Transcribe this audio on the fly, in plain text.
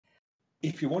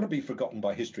If you want to be forgotten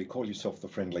by history, call yourself the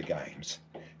Friendly Games.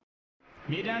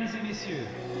 Mesdames et messieurs,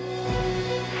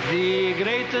 the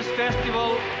greatest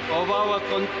festival of our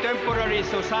contemporary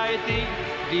society,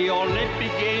 the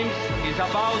Olympic Games, is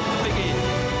about to begin.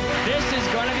 this is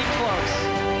going to be close.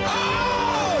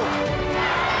 Oh!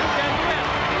 You can do it!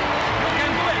 You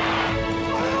can do it!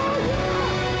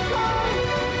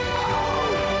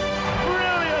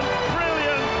 Brilliant,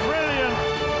 brilliant, brilliant.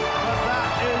 But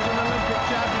that is an Olympic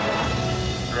championship.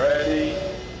 Ready?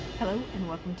 Hello, and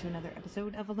welcome to another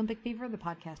episode of Olympic Fever, the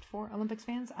podcast for Olympics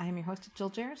fans. I am your host,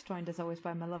 Jill Jarris, joined as always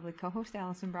by my lovely co-host,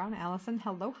 Alison Brown. Alison,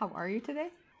 hello, how are you today?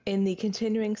 In the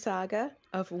continuing saga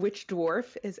of which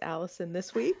dwarf is Alison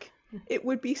this week, it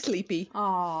would be Sleepy.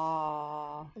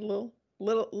 Aww. A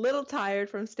little tired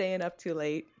from staying up too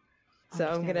late. So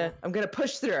I'm gonna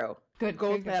push through. Good.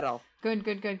 Gold medal. Good.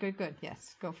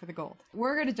 Yes, go for the gold.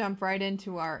 We're gonna jump right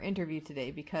into our interview today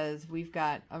because we've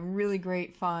got a really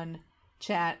great, fun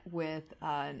chat with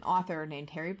an author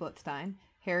named Harry Blutstein.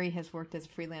 Harry has worked as a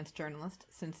freelance journalist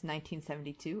since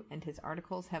 1972, and his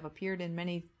articles have appeared in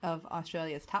many of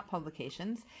Australia's top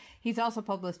publications. He's also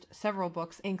published several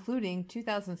books, including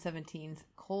 2017's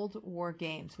Cold War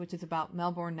Games, which is about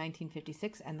Melbourne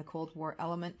 1956 and the Cold War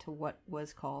element to what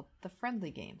was called the Friendly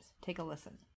Games. Take a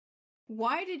listen.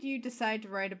 Why did you decide to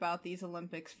write about these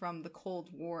Olympics from the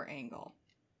Cold War angle?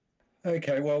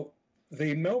 Okay, well,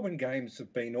 the Melbourne Games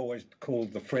have been always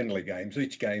called the Friendly Games.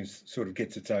 Each game sort of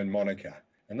gets its own moniker,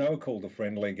 and they were called the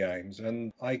Friendly Games.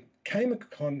 And I came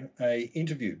upon an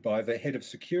interview by the head of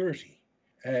security,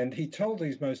 and he told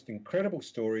these most incredible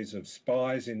stories of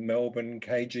spies in Melbourne,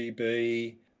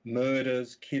 KGB,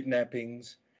 murders,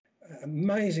 kidnappings,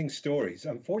 amazing stories.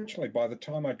 Unfortunately, by the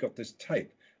time I'd got this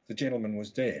tape, the gentleman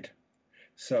was dead,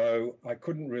 so I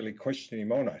couldn't really question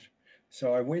him on it.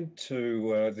 So I went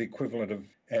to the equivalent of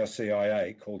our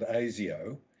CIA called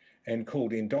ASIO and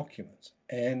called in documents.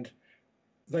 And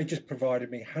they just provided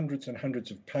me hundreds and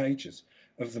hundreds of pages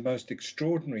of the most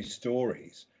extraordinary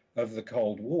stories of the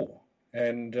Cold War.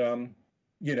 And,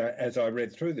 as I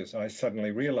read through this, I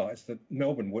suddenly realised that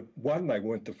Melbourne, one, they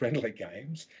weren't the Friendly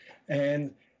Games,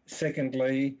 and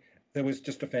secondly, there was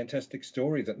just a fantastic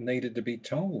story that needed to be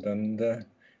told. And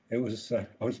I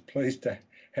was pleased to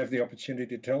have the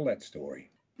opportunity to tell that story.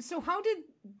 So how did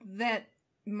that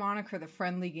moniker, the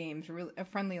Friendly Games,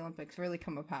 Friendly Olympics, really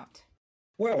come about?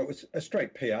 Well, it was a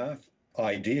straight PR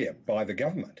idea by the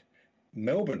government.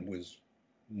 Melbourne was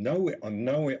nowhere on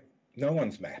no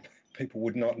one's map. People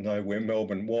would not know where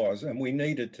Melbourne was, and we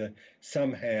needed to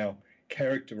somehow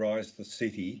characterise the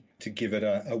city to give it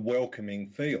a welcoming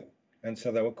feel. And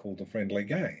so they were called the Friendly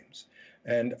Games.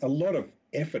 And a lot of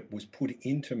effort was put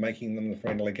into making them the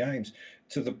Friendly Games,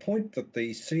 to the point that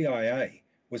the CIA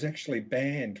was actually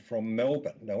banned from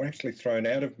Melbourne. They were actually thrown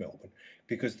out of Melbourne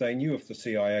because they knew if the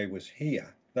CIA was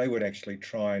here, they would actually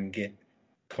try and get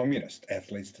communist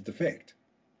athletes to defect.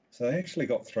 So they actually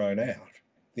got thrown out.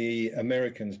 The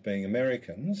Americans, being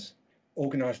Americans,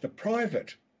 organised a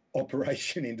private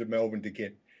operation into Melbourne to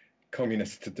get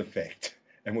communists to defect,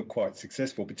 and were quite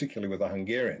successful, particularly with the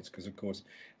Hungarians, because, of course,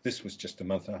 this was just a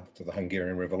month after the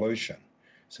Hungarian Revolution.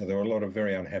 So there were a lot of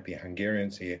very unhappy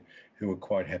Hungarians here who were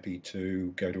quite happy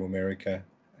to go to America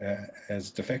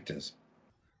as defectors.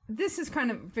 This is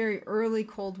kind of very early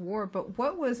Cold War, but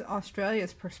what was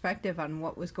Australia's perspective on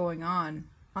what was going on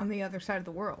the other side of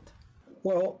the world?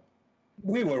 Well,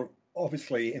 we were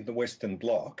obviously in the Western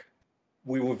Bloc.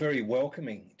 We were very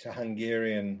welcoming to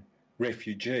Hungarian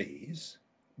refugees.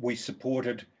 We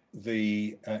supported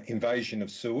the invasion of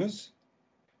Suez.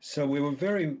 So we were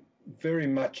very, very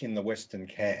much in the Western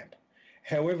camp.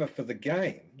 However, for the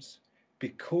Games,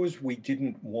 because we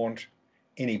didn't want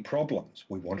any problems,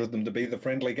 we wanted them to be the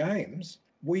Friendly Games,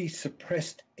 we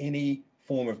suppressed any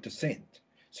form of dissent.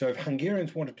 So if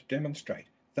Hungarians wanted to demonstrate,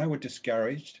 they were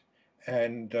discouraged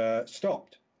and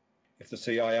stopped. If the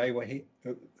CIA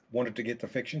wanted to get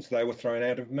defections, they were thrown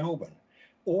out of Melbourne.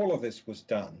 All of this was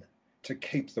done to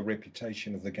keep the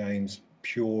reputation of the Games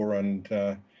pure,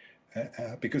 and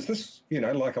because this,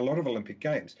 like a lot of Olympic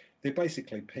Games, they're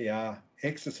basically PR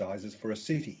exercises for a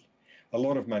city. A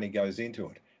lot of money goes into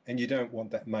it, and you don't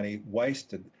want that money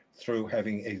wasted through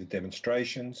having either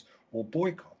demonstrations or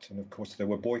boycotts. And of course, there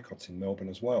were boycotts in Melbourne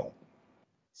as well.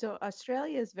 So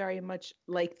Australia is very much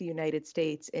like the United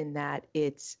States in that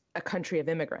it's a country of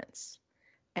immigrants.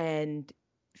 And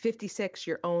 56,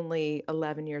 you're only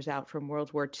 11 years out from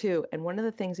World War II. And one of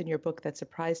the things in your book that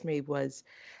surprised me was,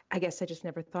 I guess I just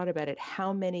never thought about it,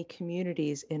 how many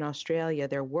communities in Australia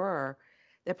there were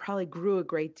that probably grew a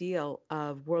great deal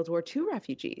of World War II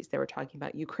refugees. They were talking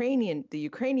about the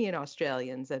Ukrainian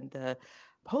Australians and the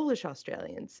Polish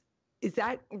Australians. Is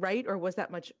that right, or was that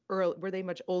much early? Were they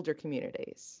much older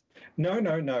communities?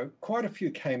 No. Quite a few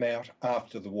came out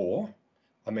after the war.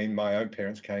 I mean, my own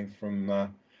parents came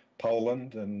from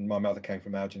Poland and my mother came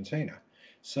from Argentina.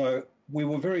 So we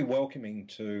were very welcoming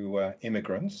to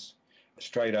immigrants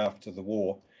straight after the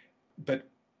war. But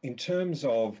in terms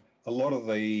of a lot of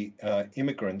the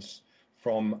immigrants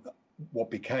from what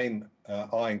became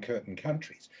Iron Curtain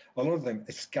countries, a lot of them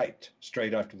escaped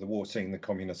straight after the war, seeing the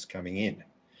communists coming in.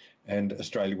 And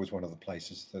Australia was one of the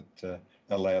places that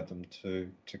allowed them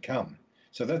to come.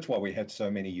 So that's why we had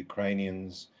so many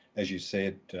Ukrainians, as you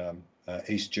said,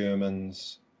 East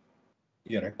Germans,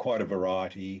 quite a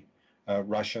variety,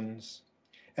 Russians.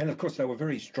 And of course, they were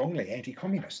very strongly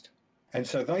anti-communist. And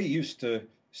so they used to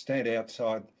stand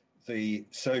outside the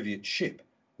Soviet ship,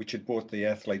 which had brought the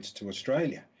athletes to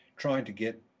Australia, trying to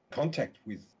get contact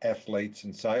with athletes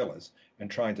and sailors and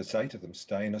trying to say to them,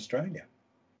 stay in Australia.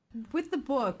 With the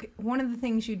book, one of the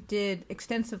things you did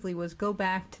extensively was go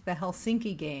back to the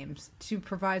Helsinki Games to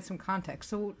provide some context.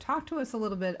 So talk to us a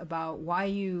little bit about why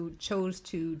you chose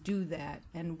to do that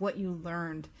and what you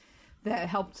learned that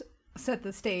helped set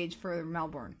the stage for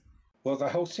Melbourne. Well, the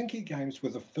Helsinki Games were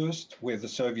the first where the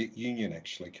Soviet Union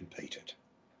actually competed.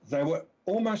 They were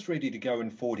almost ready to go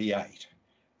in 1948.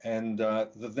 And the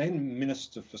then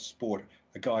Minister for Sport,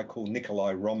 a guy called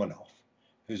Nikolai Romanov,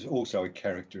 who's also a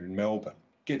character in Melbourne,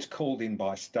 gets called in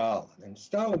by Stalin. And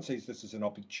Stalin sees this as an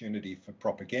opportunity for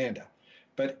propaganda.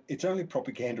 But it's only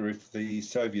propaganda if the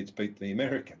Soviets beat the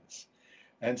Americans.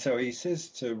 And so he says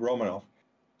to Romanov,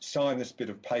 sign this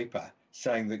bit of paper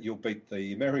saying that you'll beat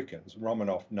the Americans.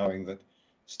 Romanov, knowing that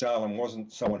Stalin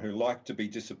wasn't someone who liked to be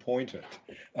disappointed,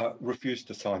 refused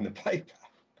to sign the paper.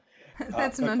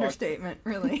 That's an understatement,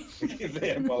 really.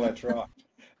 Yeah, well, that's right.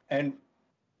 And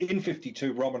in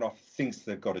 1952, Romanov thinks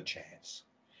they've got a chance.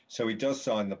 So he does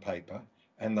sign the paper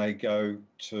and they go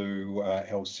to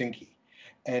Helsinki.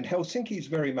 And Helsinki is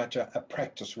very much a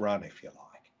practice run, if you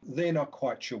like. They're not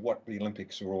quite sure what the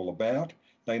Olympics are all about.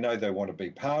 They know they want to be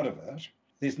part of it.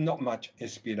 There's not much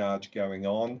espionage going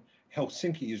on.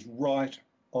 Helsinki is right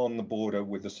on the border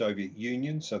with the Soviet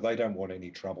Union, so they don't want any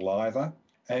trouble either.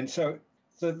 And so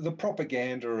the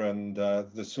propaganda and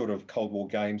the sort of Cold War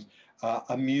games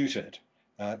are muted.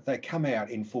 They come out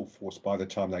in full force by the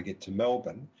time they get to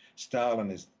Melbourne. Stalin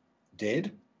is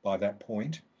dead by that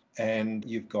point, and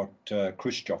you've got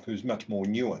Khrushchev, who's much more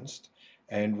nuanced,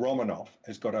 and Romanov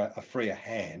has got a freer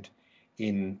hand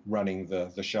in running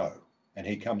the show. And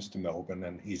he comes to Melbourne,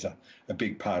 and he's a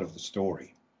big part of the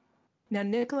story. Now,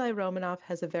 Nikolai Romanov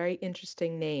has a very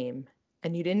interesting name,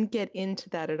 and you didn't get into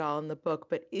that at all in the book,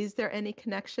 but is there any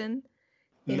connection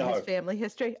in his family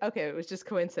history? Okay, it was just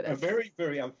coincidence. A very,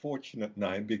 very unfortunate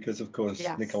name because, of course,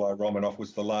 yes, Nikolai Romanov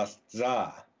was the last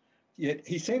Tsar. Yet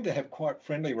he seemed to have quite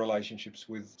friendly relationships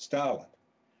with Stalin.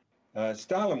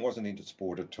 Stalin wasn't into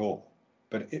sport at all,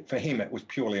 but for him it was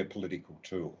purely a political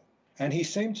tool. And he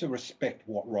seemed to respect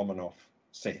what Romanov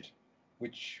said,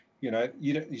 which,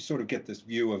 you sort of get this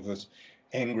view of this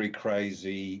angry,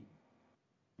 crazy,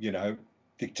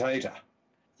 dictator.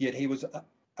 Yet he was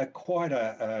quite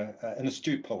an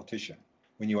astute politician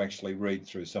when you actually read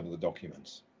through some of the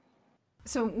documents.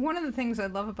 So one of the things I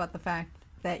love about the fact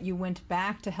that you went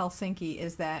back to Helsinki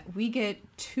is that we get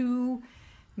two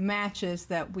matches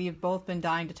that we have both been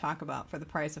dying to talk about for the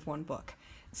price of one book.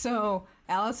 So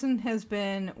Alison has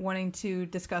been wanting to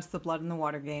discuss the Blood in the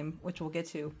Water game, which we'll get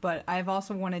to, but I've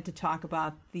also wanted to talk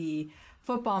about the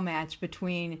football match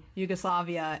between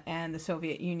Yugoslavia and the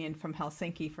Soviet Union from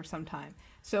Helsinki for some time.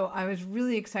 So I was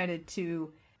really excited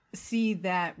to see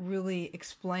that really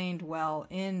explained well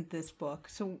in this book.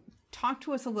 So talk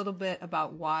to us a little bit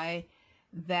about why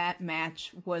that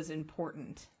match was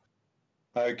important.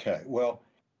 Okay, well,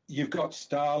 you've got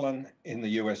Stalin in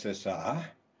the USSR,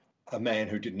 a man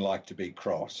who didn't like to be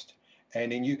crossed.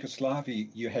 And in Yugoslavia,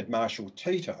 you had Marshal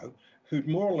Tito, who'd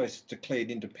more or less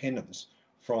declared independence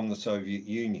from the Soviet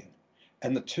Union.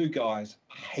 And the two guys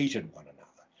hated one another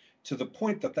to the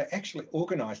point that they actually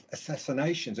organized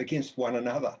assassinations against one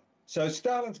another. So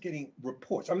Stalin's getting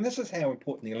reports. I mean, this is how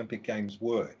important the Olympic Games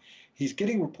were. He's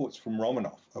getting reports from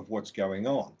Romanov of what's going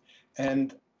on.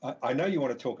 And I know you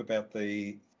want to talk about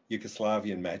the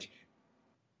Yugoslavian match.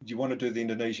 Do you want to do the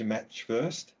Indonesian match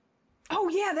first? Oh,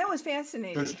 yeah, that was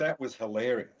fascinating. Because that was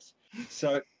hilarious.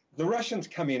 So the Russians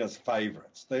come in as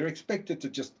favourites. They're expected to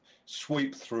just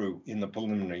sweep through in the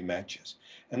preliminary matches.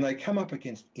 And they come up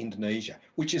against Indonesia,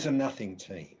 which is a nothing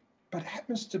team, but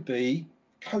happens to be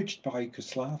coached by a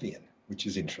Yugoslavian, which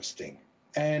is interesting.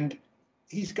 And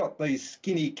he's got these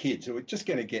skinny kids who are just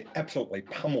going to get absolutely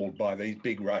pummeled by these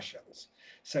big Russians.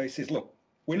 So he says, look,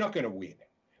 we're not going to win,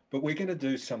 but we're going to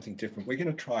do something different. We're going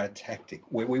to try a tactic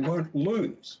where we won't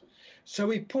lose. So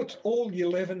he puts all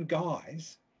 11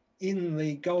 guys in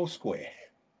the goal square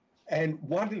and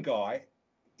one guy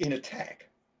in attack.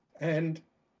 And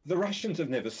the Russians have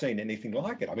never seen anything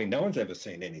like it. I mean, no one's ever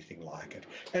seen anything like it.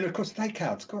 And of course, they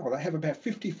can't score. They have about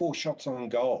 54 shots on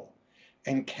goal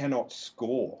and cannot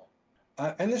score.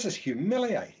 And this is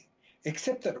humiliating,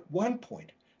 except that at one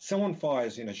point, someone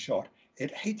fires in a shot,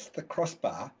 it hits the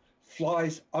crossbar,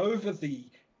 flies over the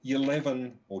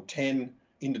 11 or 10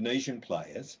 Indonesian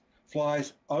players,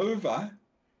 flies over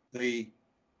the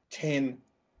 10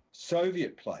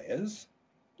 Soviet players,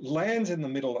 lands in the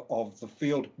middle of the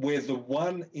field where the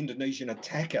one Indonesian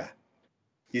attacker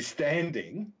is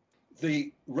standing.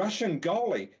 The Russian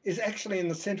goalie is actually in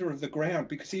the centre of the ground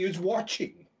because he was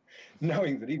watching,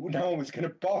 knowing that no one was going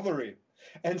to bother him.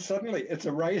 And suddenly it's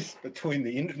a race between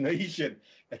the Indonesian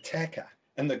attacker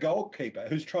and the goalkeeper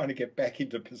who's trying to get back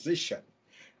into position.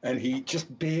 And he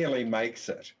just barely makes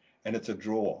it. And it's a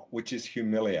draw, which is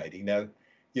humiliating. Now,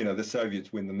 you know, the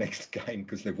Soviets win the next game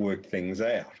because they've worked things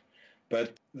out.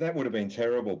 But that would have been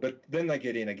terrible. But then they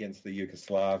get in against the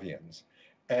Yugoslavians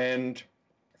and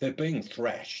they're being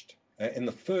thrashed. In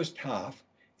the first half,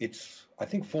 it's, I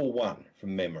think, 4-1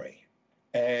 from memory.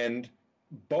 And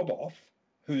Bobov,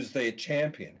 who's their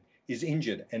champion, is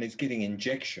injured and is getting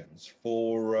injections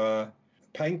for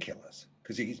painkillers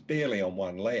because he's barely on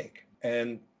one leg.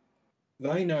 And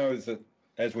they know that,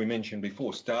 as we mentioned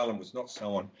before, Stalin was not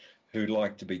someone who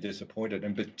liked to be disappointed,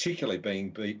 and particularly being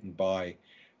beaten by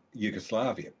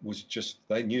Yugoslavia was just,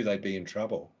 they knew they'd be in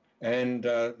trouble. And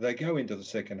they go into the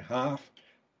second half.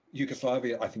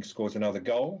 Yugoslavia, I think, scores another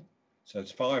goal. So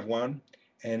it's 5-1.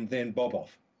 And then Bobov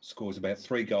scores about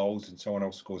 3 goals and someone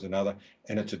else scores another,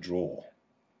 and it's a draw.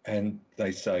 And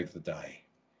they save the day.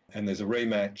 And there's a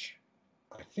rematch.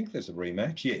 I think there's a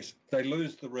rematch. Yes, they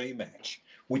lose the rematch,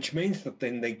 which means that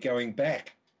then they're going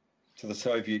back to the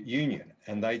Soviet Union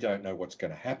and they don't know what's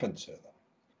going to happen to them.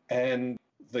 And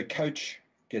the coach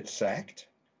gets sacked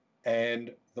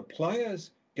and the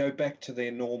players go back to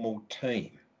their normal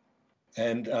team.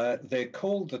 And they're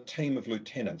called the team of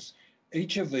lieutenants.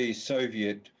 Each of the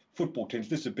Soviet football teams,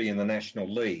 this would be in the National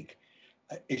League,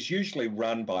 is usually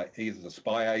run by either the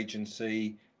spy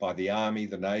agency, by the Army,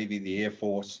 the Navy, the Air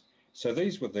Force. So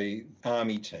these were the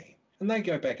Army team. And they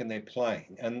go back and they're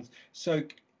playing. And so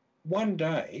one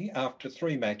day, after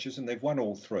 3 matches, and they've won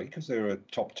all 3 because they're a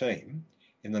top team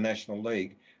in the National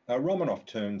League, Romanov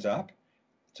turns up.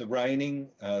 It's raining.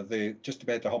 They're just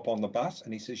about to hop on the bus.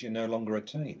 And he says, "You're no longer a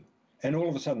team." And all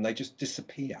of a sudden, they just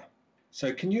disappear.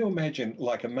 So can you imagine,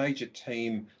 like a major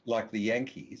team like the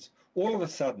Yankees, all of a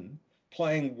sudden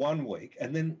playing 1 week,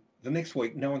 and then the next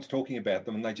week no one's talking about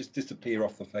them and they just disappear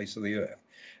off the face of the earth?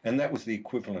 And that was the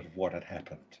equivalent of what had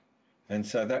happened. And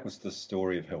so that was the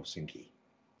story of Helsinki.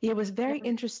 It was very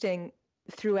interesting.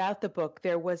 Throughout the book,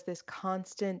 there was this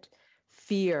constant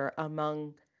fear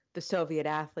among the Soviet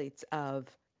athletes of,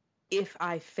 if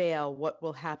I fail, what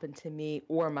will happen to me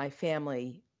or my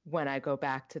family when I go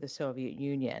back to the Soviet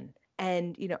Union?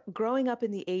 And, you know, growing up in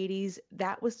the 80s,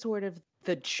 that was sort of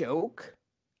the joke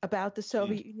about the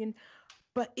Soviet Union.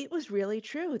 But it was really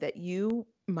true that you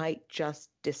might just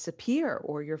disappear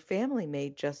or your family may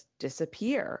just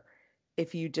disappear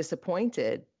if you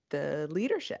disappointed the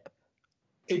leadership.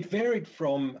 It varied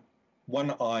from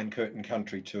one Iron Curtain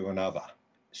country to another.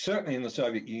 Certainly in the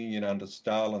Soviet Union under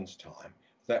Stalin's time,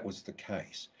 that was the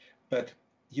case. But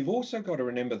you've also got to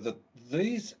remember that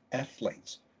these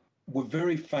athletes were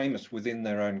very famous within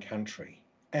their own country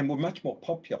and were much more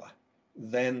popular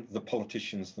than the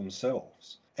politicians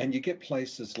themselves. And you get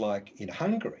places like in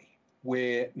Hungary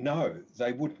where, no,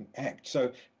 they wouldn't act.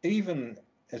 So even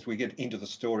as we get into the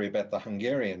story about the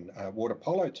Hungarian water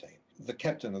polo team, the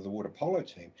captain of the water polo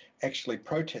team actually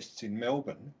protests in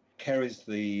Melbourne, carries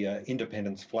the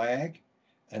independence flag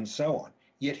and so on.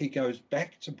 Yet he goes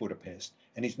back to Budapest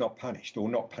and he's not punished, or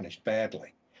not punished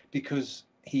badly, because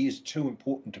he is too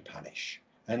important to punish.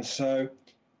 And so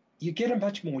you get a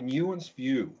much more nuanced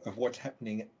view of what's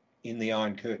happening in the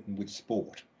Iron Curtain with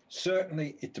sport.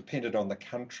 Certainly it depended on the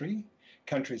country.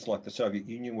 Countries like the Soviet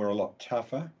Union were a lot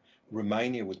tougher.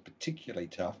 Romania was particularly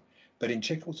tough. But in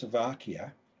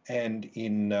Czechoslovakia and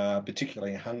in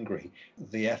particularly Hungary,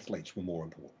 the athletes were more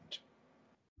important.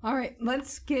 All right,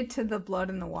 let's get to the blood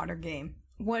in the water game.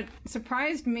 What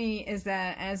surprised me is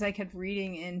that as I kept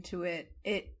reading into it,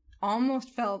 it almost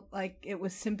felt like it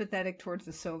was sympathetic towards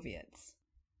the Soviets.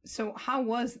 So how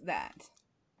was that?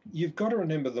 You've got to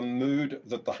remember the mood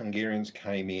that the Hungarians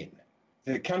came in.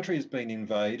 Their country has been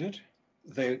invaded.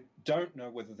 They don't know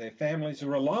whether their families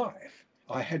are alive.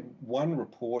 I had one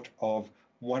report of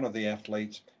one of the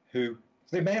athletes who,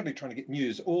 they're madly trying to get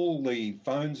news. All the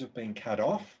phones have been cut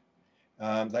off.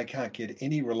 They can't get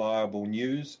any reliable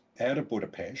news out of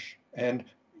Budapest. And,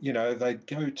 they'd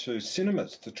go to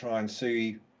cinemas to try and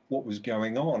see what was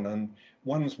going on. And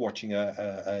one's watching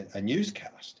a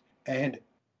newscast, and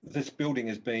this building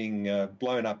is being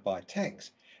blown up by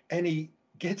tanks. And he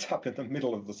gets up in the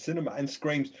middle of the cinema and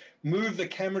screams, "Move the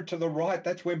camera to the right,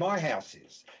 that's where my house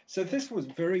is." So this was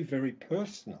very, very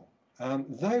personal.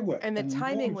 They were, and the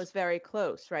timing was very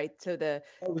close, right? So the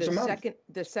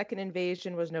second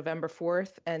invasion was November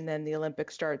 4th, and then the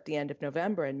Olympics start at the end of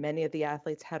November, and many of the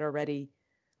athletes had already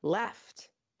left.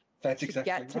 That's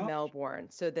exactly to get to right. Melbourne,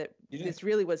 so that this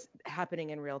really was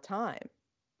happening in real time.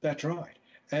 That's right.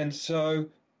 And so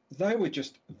they were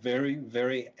just very,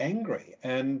 very angry.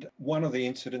 And one of the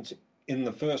incidents in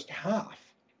the first half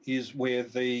is where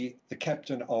the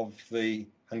captain of the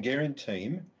Hungarian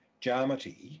team,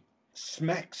 Jarmati,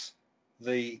 smacks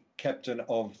the captain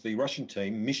of the Russian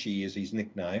team, Mishi is his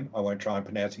nickname, I won't try and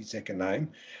pronounce his second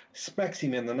name, smacks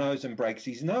him in the nose and breaks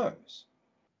his nose.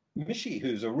 Mishi,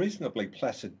 who's a reasonably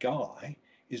placid guy,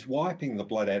 is wiping the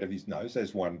blood out of his nose,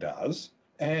 as one does,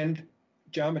 and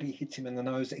Jarmati hits him in the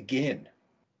nose again.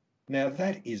 Now,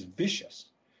 that is vicious,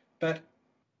 but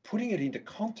putting it into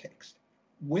context,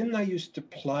 when they used to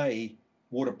play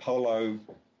water polo,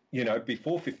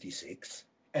 before 56,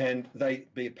 and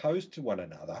they'd be opposed to one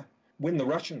another, when the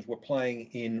Russians were playing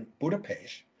in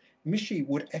Budapest, Mishi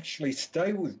would actually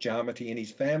stay with Jarmati and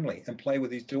his family and play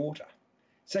with his daughter.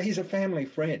 So he's a family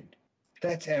friend.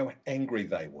 That's how angry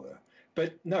they were.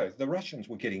 But no, the Russians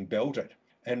were getting belted.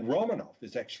 And Romanov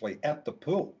is actually at the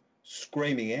pool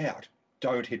screaming out,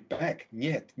 "Don't hit back,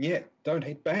 niet, don't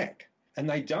hit back." And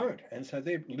they don't. And so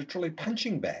they're literally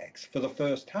punching bags for the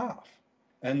first half.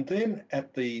 And then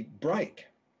at the break,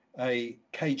 a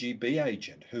KGB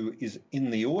agent who is in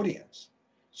the audience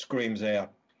screams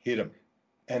out, "Hit him."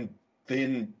 And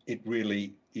then it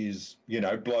really is,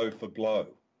 blow for blow.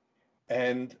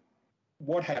 And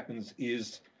what happens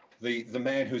is the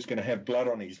man who's going to have blood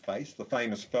on his face, the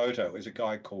famous photo, is a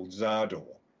guy called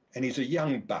Zador. And he's a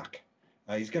young buck.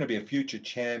 He's going to be a future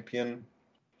champion.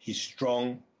 He's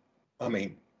strong. I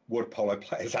mean, water polo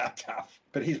players are tough,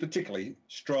 but he's particularly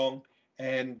strong.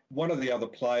 And one of the other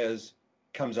players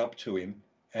comes up to him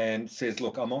and says,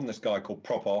 "Look, I'm on this guy called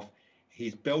Propov.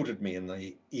 He's belted me in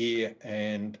the ear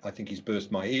and I think he's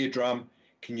burst my eardrum.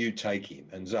 Can you take him?"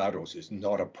 And Zador says,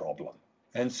 "Not a problem."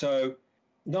 And so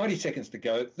 90 seconds to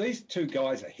go, these two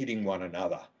guys are hitting one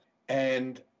another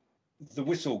and the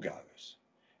whistle goes.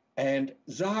 And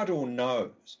Zador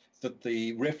knows that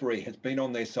the referee has been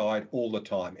on their side all the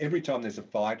time. Every time there's a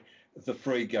fight, the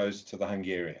free goes to the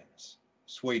Hungarians,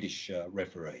 Swedish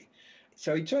referee.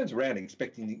 So he turns around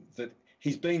expecting that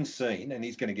he's been seen and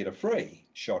he's going to get a free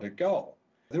shot at goal.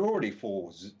 They're already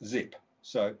 4-0,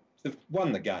 so they've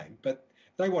won the game, but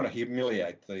they want to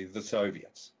humiliate the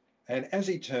Soviets. And as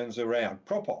he turns around,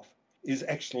 Propov is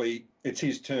actually, it's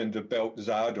his turn to belt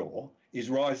Zador, is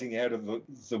rising out of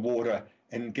the water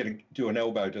and do an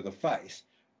elbow to the face.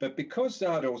 But because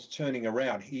Zador's turning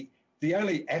around, the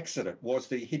only accident was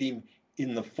that he hit him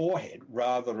in the forehead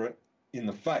rather than in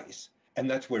the face, and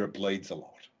that's where it bleeds a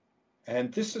lot.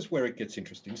 And this is where it gets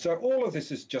interesting. So all of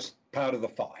this is just part of the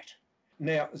fight.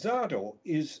 Now, Zador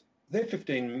they're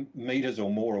 15 metres or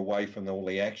more away from all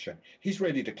the action. He's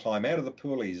ready to climb out of the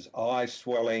pool. His eye's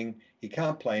swelling. He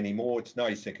can't play anymore. It's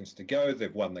 90 seconds to go.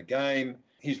 They've won the game.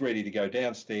 He's ready to go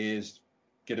downstairs,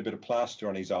 get a bit of plaster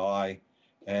on his eye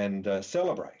and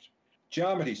celebrate.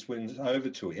 Jarmati swims over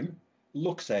to him,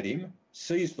 looks at him,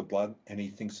 sees the blood, and he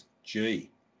thinks,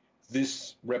 "Gee,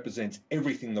 this represents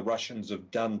everything the Russians have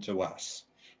done to us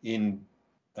in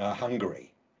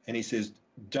Hungary." And he says,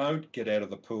 "Don't get out of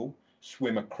the pool.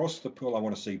 Swim across the pool. I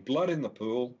want to see blood in the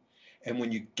pool. And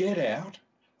when you get out,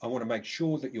 I want to make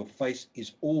sure that your face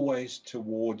is always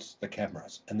towards the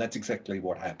cameras." And that's exactly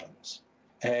what happens.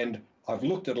 And I've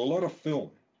looked at a lot of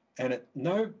film, and at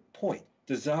no point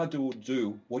does Zador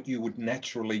do what you would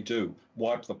naturally do,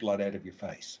 wipe the blood out of your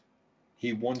face.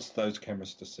 He wants those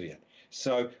cameras to see it.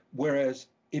 So whereas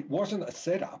it wasn't a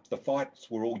setup, the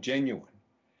fights were all genuine,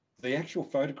 the actual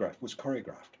photograph was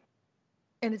choreographed.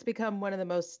 And it's become one of the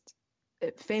most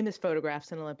famous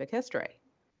photographs in Olympic history.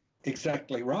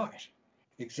 Exactly right.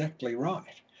 Exactly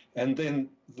right. And then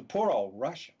the poor old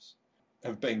Russians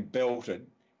have been belted,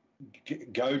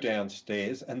 go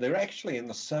downstairs, and they're actually in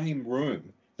the same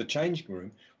room, the changing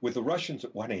room, with the Russians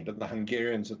at one end and the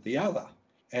Hungarians at the other.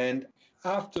 And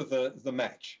after the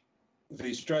match, the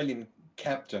Australian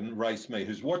captain, Ray Smee,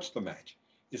 who's watched the match,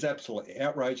 is absolutely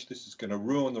outraged. This is going to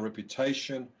ruin the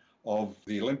reputation of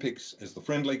the Olympics as the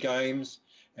friendly games.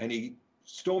 And he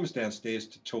storms downstairs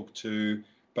to talk to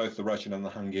both the Russian and the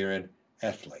Hungarian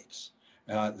athletes.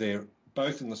 They're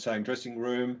both in the same dressing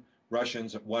room,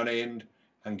 Russians at one end,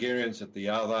 Hungarians at the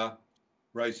other.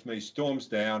 Race-Me storms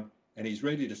down and he's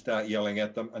ready to start yelling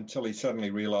at them until he suddenly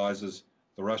realises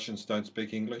the Russians don't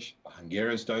speak English, the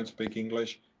Hungarians don't speak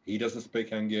English, he doesn't speak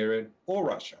Hungarian or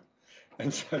Russian.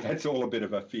 And so that's all a bit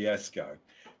of a fiasco.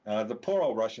 The poor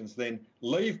old Russians then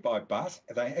leave by bus.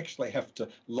 They actually have to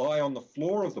lie on the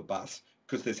floor of the bus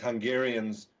because there's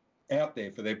Hungarians out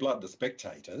there for their blood, the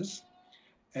spectators.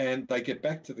 And they get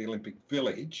back to the Olympic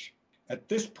Village. At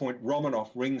this point,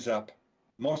 Romanov rings up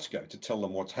Moscow to tell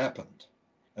them what's happened.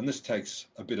 And this takes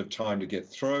a bit of time to get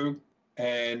through.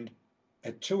 And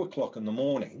at 2 o'clock in the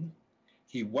morning,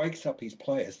 he wakes up his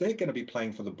players. They're going to be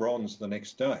playing for the bronze the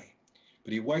next day.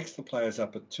 But he wakes the players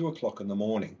up at 2 o'clock in the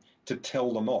morning to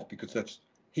tell them off because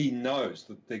he knows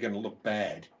that they're going to look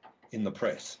bad in the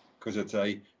press because it's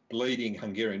a bleeding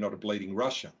Hungarian, not a bleeding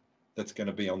Russian, that's going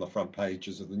to be on the front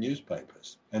pages of the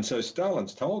newspapers. And so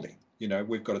Stalin's told him,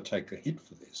 we've got to take a hit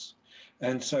for this.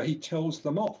 And so he tells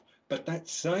them off. But that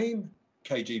same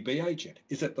KGB agent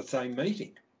is at the same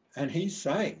meeting. And he's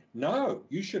saying, no,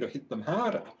 you should have hit them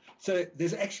harder. So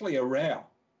there's actually a row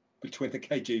between the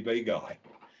KGB guy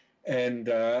and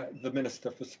the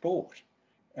Minister for Sport.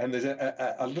 And there's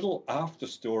a little after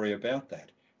story about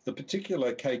that. The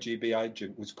particular KGB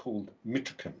agent was called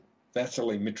Mitrokhin,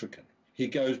 Vasily Mitrokhin. He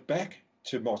goes back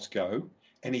to Moscow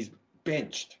and he's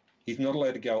benched. He's not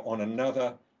allowed to go on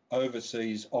another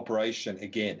overseas operation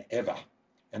again, ever.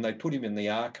 And they put him in the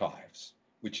archives,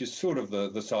 which is sort of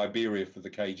the Siberia for the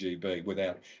KGB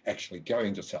without actually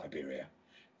going to Siberia.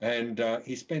 And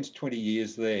he spends 20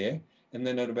 years there. And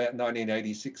then at about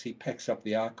 1986, he packs up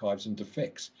the archives and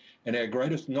defects. And our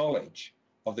greatest knowledge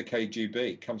of the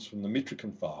KGB comes from the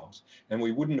Mitrokhin files. And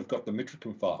we wouldn't have got the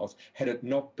Mitrokhin files had it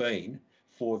not been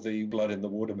for the blood in the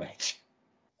water match.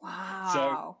 Wow.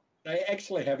 So they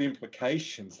actually have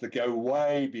implications that go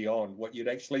way beyond what you'd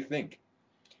actually think.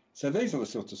 So these are the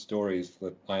sorts of stories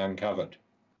that I uncovered.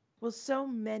 Well, so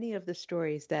many of the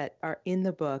stories that are in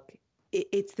the book,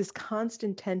 it's this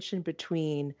constant tension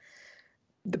between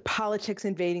the politics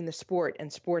invading the sport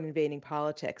and sport invading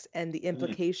politics and the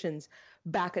implications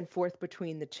back and forth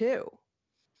between the two.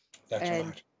 That's and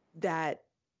right. That,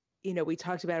 we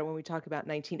talked about it when we talk about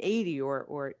 1980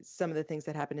 or some of the things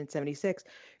that happened in 76,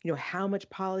 how much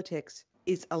politics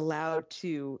is allowed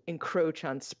to encroach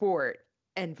on sport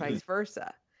and vice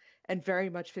versa. And very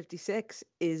much 56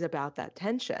 is about that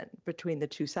tension between the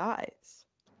two sides.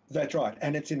 That's right.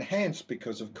 And it's enhanced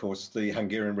because, of course, the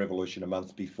Hungarian Revolution a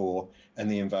month before and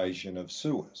the invasion of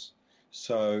Suez.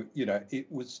 So,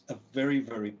 it was a very,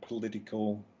 very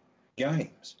political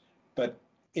games. But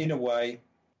in a way,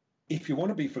 if you want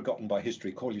to be forgotten by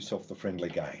history, call yourself the friendly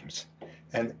games.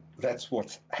 And that's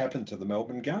what's happened to the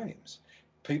Melbourne Games.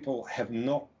 People have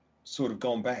not sort of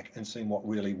gone back and seen what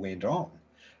really went on.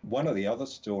 One of the other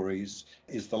stories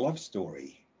is the love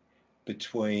story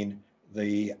between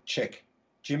the Czech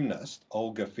gymnast,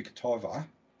 Olga Fiketova,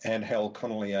 and Hal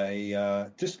Connolly,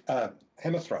 a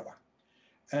hammer thrower.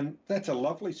 And that's a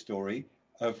lovely story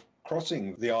of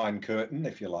crossing the Iron Curtain,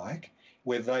 if you like,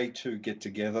 where they two get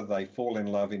together, they fall in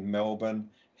love in Melbourne,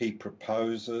 he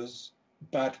proposes,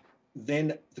 but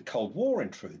then the Cold War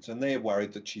intrudes and they're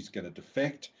worried that she's going to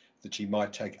defect, that she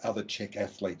might take other Czech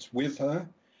athletes with her.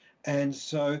 And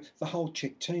so the whole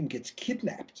Czech team gets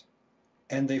kidnapped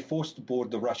and they're forced aboard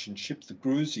the Russian ship, the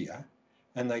Gruzia,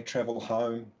 and they travel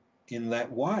home in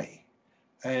that way.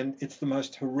 And it's the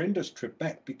most horrendous trip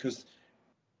back because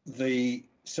the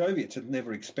Soviets had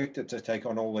never expected to take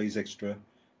on all these extra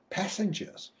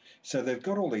passengers. So they've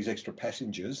got all these extra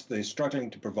passengers. They're struggling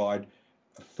to provide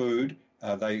food.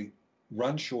 They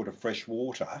run short of fresh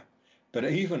water. But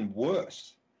even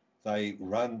worse, they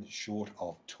run short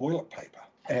of toilet paper.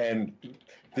 And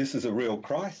this is a real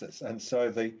crisis. And so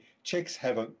the Czechs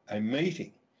have a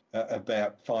meeting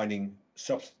about finding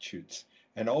substitutes.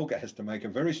 And Olga has to make a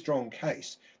very strong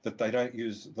case that they don't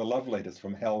use the love letters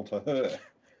from Hal to her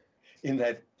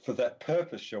for that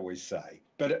purpose, shall we say.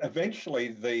 But eventually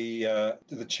the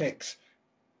Czechs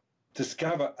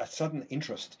discover a sudden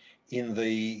interest in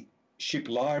the ship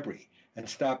library and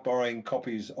start borrowing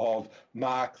copies of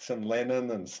Marx and Lenin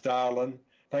and Stalin.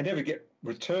 They never get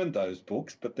returned those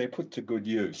books, but they're put to good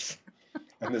use.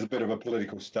 And there's a bit of a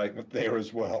political statement there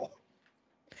as well.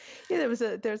 Yeah,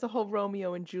 there's a whole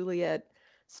Romeo and Juliet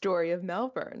story of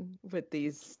Melbourne with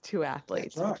these two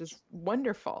athletes, which is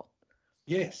wonderful.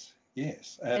 Yes.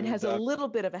 And has a little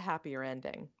bit of a happier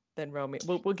ending. than Romeo.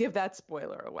 We'll give that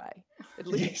spoiler away. At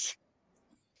least. Yes,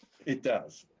 it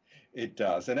does. It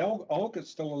does. And Olga's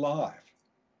still alive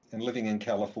and living in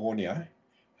California.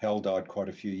 Hal died quite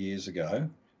a few years ago.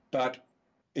 But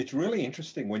it's really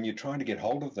interesting when you're trying to get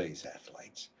hold of these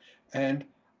athletes. And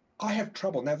I have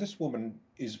trouble. Now, this woman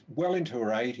is well into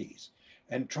her 80s,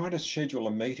 and trying to schedule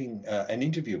a meeting, an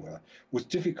interview with her, was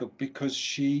difficult because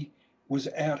she was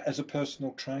out as a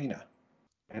personal trainer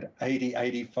at 80,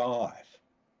 85.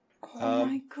 Oh,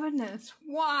 my goodness.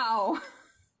 Wow.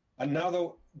 Another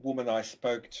woman I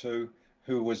spoke to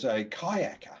who was a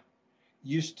kayaker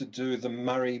used to do the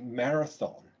Murray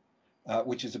Marathon,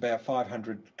 which is about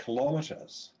 500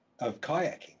 kilometres of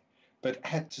kayaking, but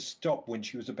had to stop when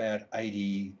she was about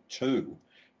 82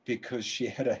 because she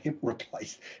had a hip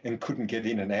replaced and couldn't get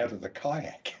in and out of the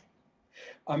kayak.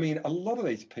 I mean, a lot of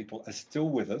these people are still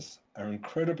with us, are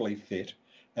incredibly fit,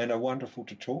 and are wonderful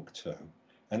to talk to.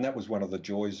 And that was one of the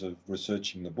joys of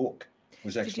researching the book,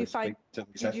 was actually speaking to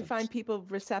these Did you find people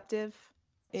receptive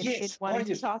in I wanting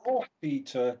to talk? happy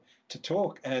to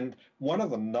talk. And one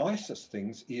of the nicest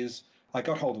things is I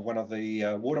got hold of one of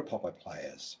the water polo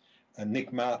players,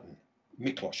 Nick Martin,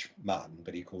 Miklos Martin,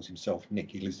 but he calls himself Nick.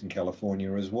 He lives in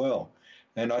California as well.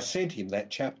 And I sent him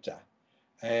that chapter,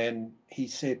 and he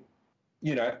said,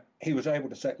 you know, he was able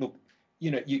to say, look, you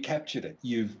know, you captured it.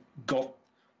 You've got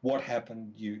what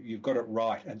happened. You've got it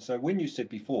right. And so when you said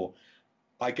before,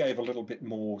 I gave a little bit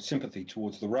more sympathy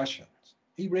towards the Russians.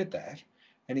 He read that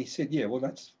and he said, yeah, well,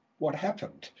 that's what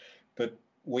happened. But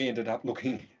we ended up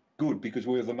looking good because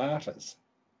we were the martyrs.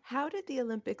 How did the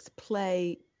Olympics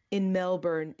play in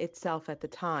Melbourne itself at the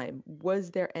time?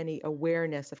 Was there any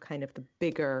awareness of kind of the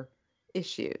bigger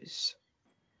issues?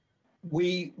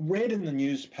 We read in the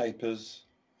newspapers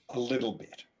a little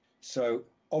bit. So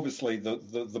obviously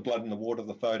the blood in the water,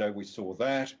 the photo, we saw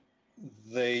that.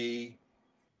 The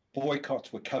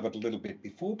boycotts were covered a little bit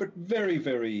before, but very,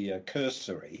 very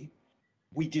cursory.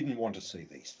 We didn't want to see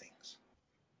these things.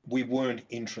 We weren't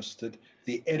interested.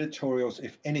 The editorials,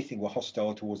 if anything, were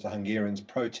hostile towards the Hungarians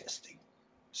protesting.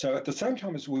 So at the same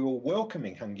time as we were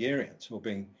welcoming Hungarians who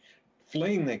were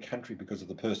fleeing their country because of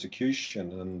the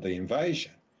persecution and the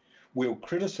invasion, we were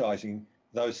criticising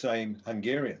those same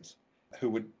Hungarians who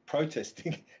were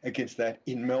protesting against that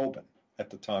in Melbourne at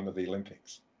the time of the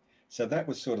Olympics. So that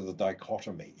was sort of the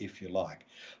dichotomy, if you like.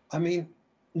 I mean,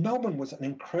 Melbourne was an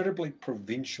incredibly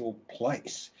provincial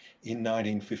place in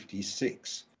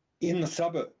 1956, in the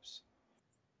suburbs.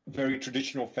 Very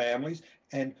traditional families,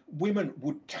 and women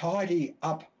would tidy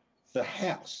up the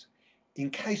house in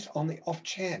case, on the off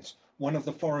chance, one of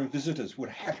the foreign visitors would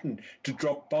happen to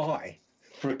drop by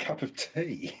for a cup of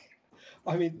tea.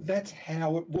 I mean, that's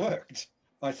how it worked.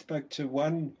 I spoke to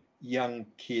one young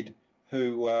kid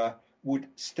who would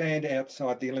stand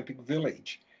outside the Olympic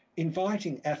Village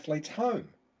inviting athletes home.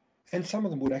 And some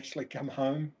of them would actually come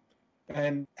home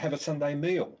and have a Sunday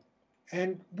meal.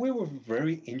 And we were a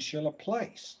very insular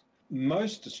place.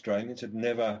 Most Australians had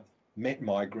never met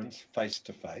migrants face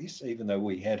to face, even though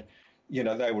we had, you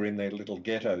know, they were in their little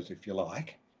ghettos, if you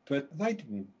like. But they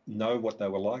didn't know what they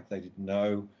were like. They didn't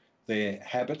know their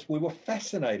habits. We were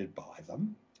fascinated by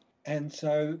them. And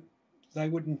so they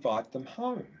would invite them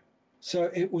home.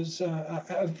 So it was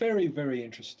a very, very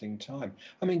interesting time.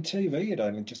 I mean, TV had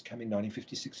only just come in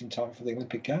 1956 in time for the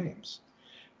Olympic Games.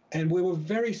 And we were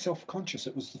very self-conscious.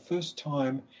 It was the first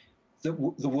time that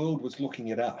the world was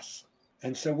looking at us.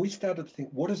 And so we started to think,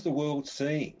 what is the world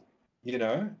seeing? You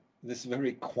know, this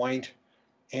very quaint,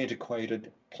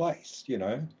 antiquated place, you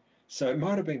know. So it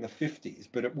might have been the 50s,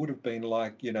 but it would have been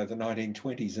like, you know, the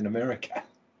 1920s in America.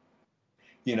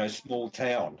 You know, small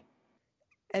town.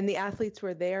 And the athletes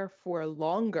were there for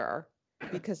longer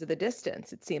because of the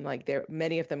distance. It seemed like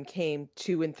many of them came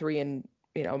 2 and 3 and,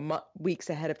 you know, weeks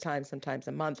ahead of time, sometimes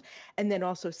a month, and then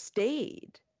also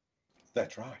stayed.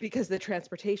 That's right. Because the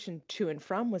transportation to and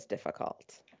from was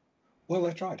difficult. Well,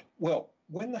 that's right. Well,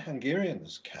 when the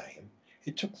Hungarians came,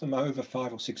 it took them over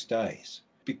 5 or 6 days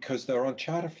because they were on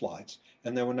charter flights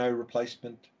and there were no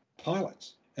replacement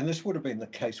pilots. And this would have been the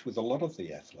case with a lot of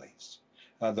the athletes.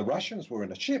 The Russians were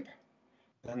in a ship,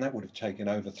 and that would have taken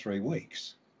over 3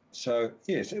 weeks. So,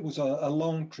 yes, it was a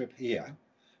long trip here.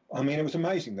 I mean, it was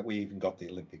amazing that we even got the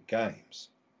Olympic Games.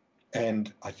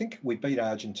 And I think we beat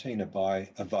Argentina by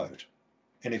a vote.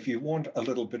 And if you want a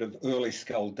little bit of early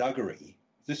skullduggery,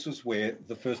 this was where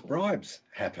the first bribes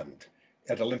happened,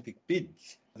 at Olympic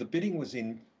bids. The bidding was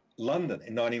in London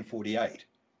in 1948,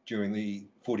 during the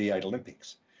 48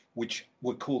 Olympics, which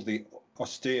were called the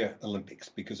austere Olympics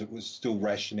because it was still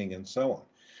rationing and so on.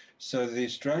 So the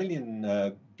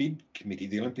Australian bid committee,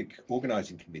 the Olympic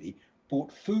Organising Committee,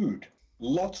 bought food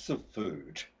lots of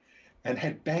food, and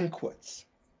had banquets,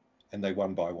 and they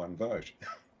won by one vote.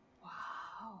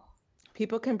 Wow.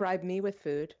 People can bribe me with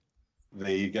food. There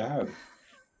you go.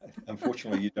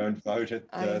 Unfortunately, you don't vote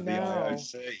at the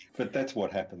IOC, but that's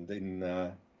what happened and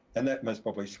that most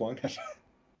probably swung it.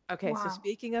 Okay, Wow. so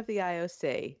speaking of the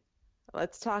IOC,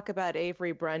 let's talk about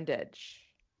Avery Brundage.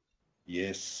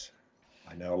 Yes,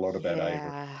 I know a lot about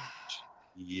Avery.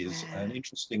 He is an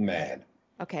interesting man.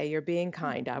 Okay, you're being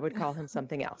kind. I would call him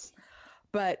something else.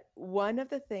 But one of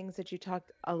the things that you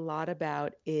talked a lot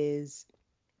about is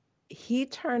he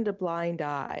turned a blind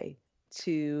eye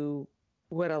to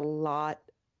what a lot,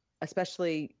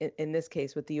 especially in this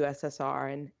case with the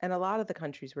USSR and a lot of the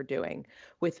countries were doing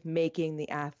with making the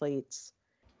athletes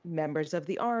members of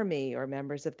the army or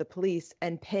members of the police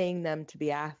and paying them to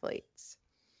be athletes.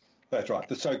 That's right,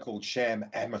 the so-called sham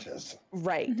amateurs.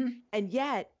 Right. Mm-hmm. And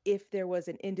yet, if there was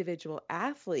an individual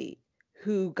athlete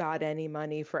who got any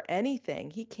money for anything,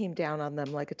 he came down on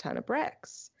them like a ton of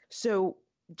bricks. So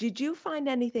did you find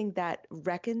anything that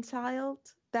reconciled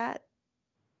that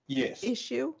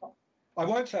issue? I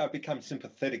won't say I've become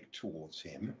sympathetic towards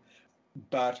him,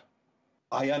 but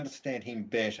I understand him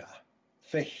better.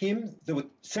 For him, there were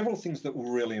several things that were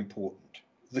really important.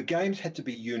 The games had to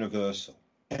be universal,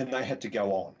 and they had to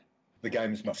go on. The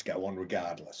games must go on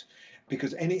regardless,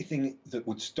 because anything that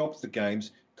would stop the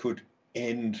games could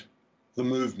end the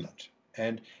movement.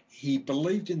 And he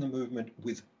believed in the movement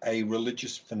with a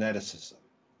religious fanaticism,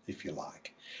 if you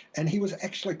like. And he was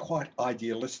actually quite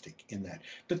idealistic in that.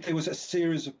 But there was a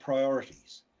series of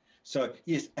priorities. So,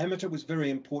 yes, amateur was very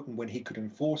important when he could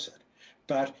enforce it.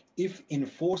 But if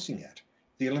enforcing it,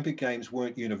 the Olympic Games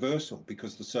weren't universal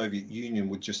because the Soviet Union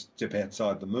would just step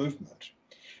outside the movement.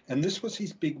 And this was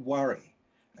his big worry.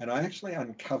 And I actually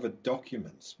uncovered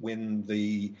documents when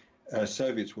the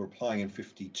Soviets were applying in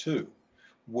 1952,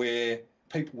 where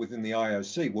people within the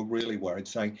IOC were really worried,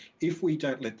 saying, if we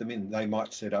don't let them in, they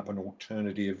might set up an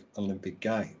alternative Olympic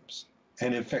Games.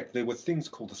 And in fact, there were things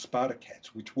called the Spartacats,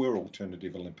 which were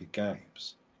alternative Olympic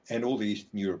Games. And all the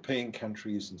Eastern European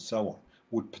countries and so on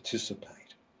would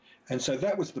participate. And so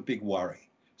that was the big worry.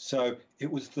 So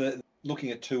it was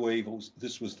looking at two evils,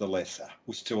 this was the lesser,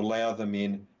 was to allow them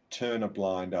in, turn a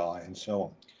blind eye, and so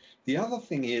on. The other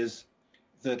thing is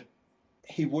that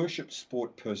he worshipped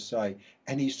sport per se,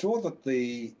 and he saw that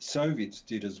the Soviets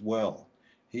did as well.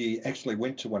 He actually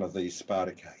went to one of these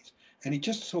Spartacades, and he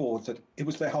just saw that it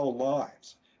was their whole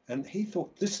lives. And he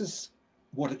thought this is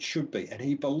what it should be. And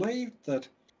he believed that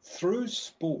through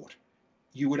sport,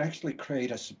 you would actually create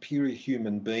a superior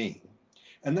human being.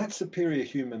 And that superior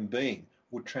human being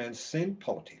would transcend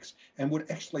politics and would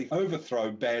actually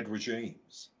overthrow bad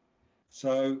regimes.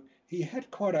 So he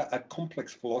had quite a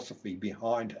complex philosophy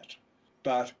behind it.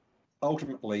 But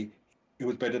ultimately, it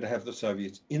was better to have the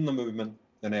Soviets in the movement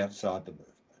than outside the movement.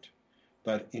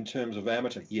 But in terms of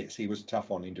amateur, yes, he was tough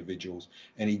on individuals,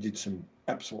 and he did some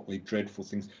absolutely dreadful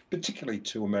things, particularly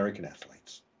to American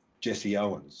athletes. Jesse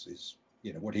Owens is,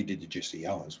 what he did to Jesse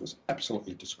Owens was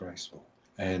absolutely disgraceful.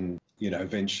 And,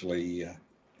 eventually,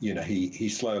 he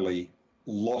slowly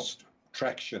lost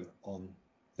traction on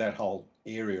that whole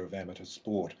area of amateur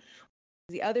sport.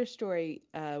 The other story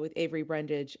with Avery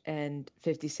Brundage and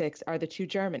 56 are the two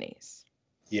Germanys.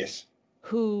 Yes.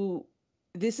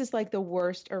 This is like the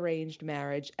worst arranged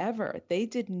marriage ever. They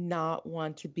did not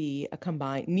want to be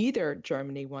neither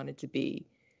Germany wanted to be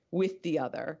with the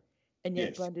other. And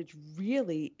yet Brundage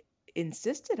really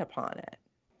insisted upon it.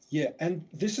 Yeah, and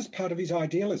this is part of his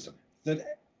idealism,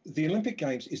 that the Olympic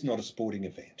Games is not a sporting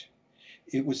event.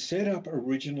 It was set up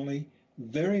originally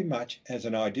very much as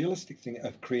an idealistic thing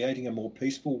of creating a more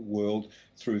peaceful world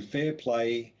through fair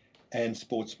play and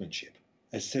sportsmanship,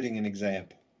 as setting an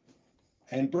example.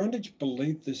 And Brundage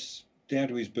believed this down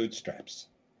to his bootstraps.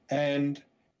 And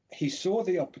he saw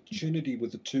the opportunity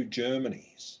with the two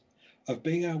Germanys of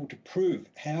being able to prove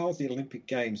how the Olympic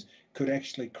Games could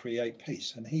actually create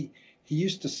peace. And he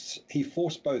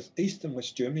forced both East and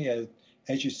West Germany,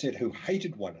 as you said, who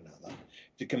hated one another,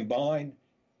 to combine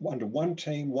under one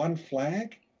team, one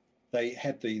flag. They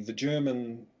had the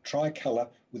German tricolour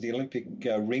with the Olympic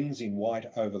rings in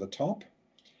white over the top.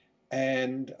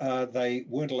 And they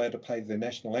weren't allowed to play their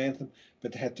national anthem,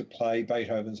 but they had to play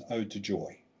Beethoven's Ode to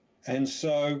Joy. And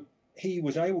so he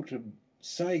was able to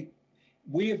say,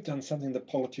 we have done something that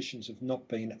politicians have not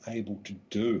been able to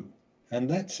do. And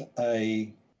that's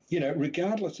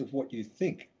regardless of what you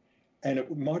think, and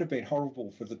it might have been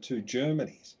horrible for the two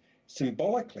Germanys,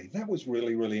 symbolically, that was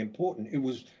really, really important. It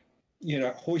was,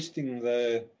 hoisting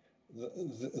the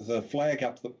flag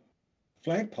up the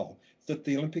flagpole, that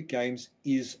the Olympic Games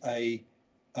is a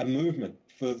movement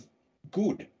for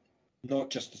good, not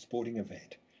just a sporting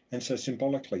event. And so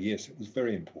symbolically, yes, it was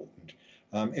very important.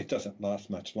 It doesn't last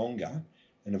much longer,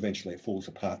 and eventually it falls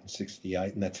apart in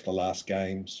 68, and that's the last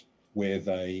games where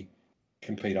they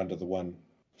compete under the one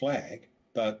flag.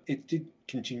 But it did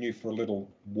continue for a little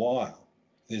while.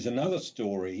 There's another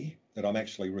story that I'm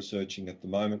actually researching at the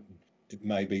moment. It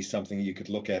may be something you could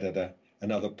look at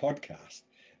another podcast,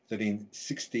 that in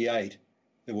 68,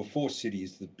 there were 4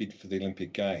 cities that bid for the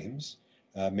Olympic Games,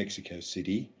 Mexico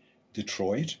City,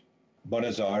 Detroit,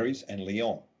 Buenos Aires and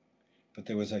Lyon. But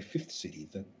there was a 5th city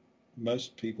that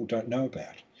most people don't know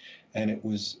about, and it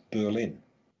was Berlin.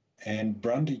 And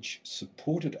Brundage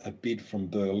supported a bid from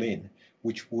Berlin,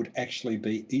 which would actually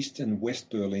be East and West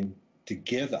Berlin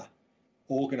together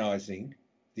organising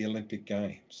the Olympic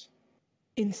Games.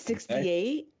 In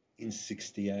 68? In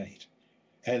 68.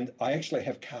 And I actually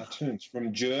have cartoons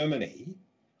from Germany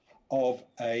of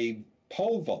a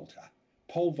pole vaulter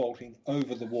pole vaulting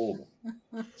over the wall,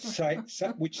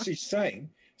 which is saying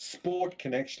sport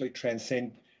can actually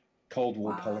transcend Cold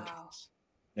War politics.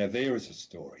 Now, there is a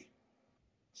story.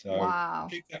 So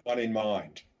keep that one in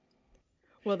mind.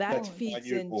 Well, that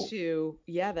feeds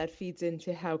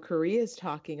into how Korea is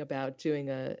talking about doing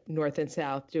a North and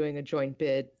South, doing a joint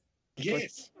bid.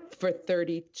 Yes. For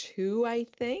 32, I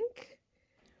think.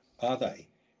 Are they?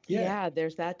 Yeah,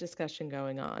 there's that discussion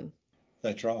going on.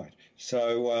 That's right.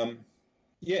 So,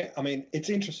 I mean, it's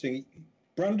interesting.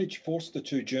 Brundage forced the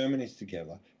 2 Germanys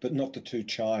together, but not the 2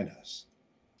 Chinas.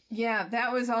 Yeah,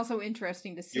 that was also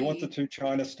interesting to see. You want the 2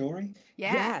 China story?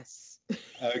 Yeah. Yes.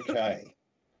 Okay.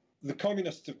 The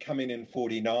communists have come in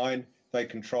 49. They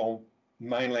control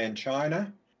mainland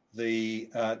China. The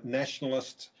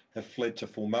nationalists have fled to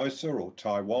Formosa or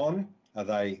Taiwan.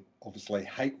 They obviously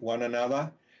hate one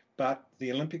another, but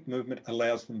the Olympic movement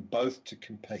allows them both to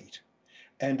compete.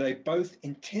 And they both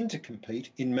intend to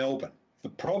compete in Melbourne. The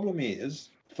problem is,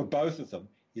 for both of them,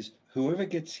 is whoever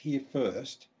gets here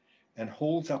first and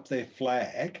hauls up their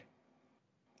flag,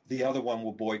 the other one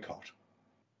will boycott,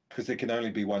 because there can only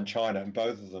be one China, and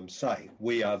both of them say,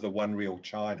 we are the one real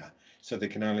China, so there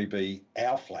can only be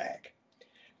our flag.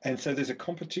 And so there's a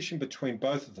competition between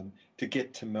both of them to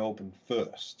get to Melbourne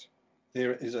first.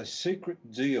 There is a secret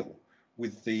deal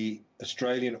with the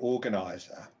Australian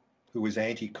organiser, who is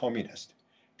anti-communist,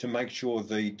 to make sure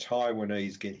the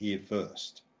Taiwanese get here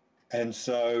first. And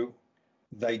so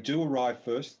they do arrive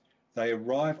first. They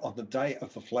arrive on the day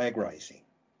of the flag raising.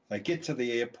 They get to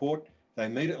the airport, they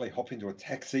immediately hop into a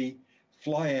taxi,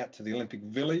 fly out to the Olympic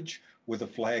Village where the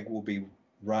flag will be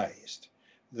raised.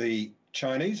 The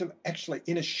Chinese are actually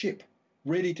in a ship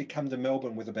ready to come to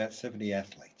Melbourne with about 70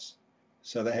 athletes.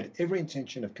 So they had every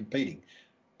intention of competing,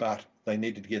 but they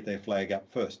needed to get their flag up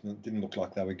first, and it didn't look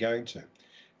like they were going to.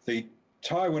 The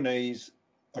Taiwanese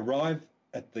arrive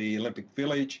at the Olympic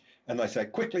Village and they say,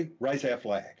 quickly, raise our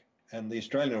flag. And the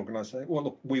Australian organisers say, well,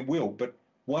 look, we will, but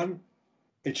 1,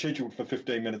 it's scheduled for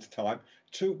 15 minutes time.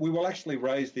 2, we will actually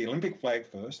raise the Olympic flag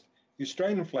first, the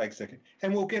Australian flag second,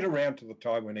 and we'll get around to the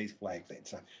Taiwanese flag then.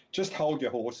 So just hold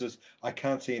your horses. I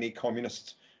can't see any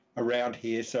communists around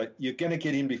here, so you're going to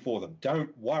get in before them.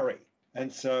 Don't worry.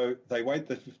 And so they wait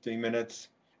the 15 minutes,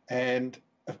 and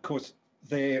of course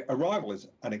their arrival is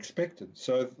unexpected.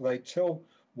 So they tell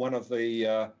one of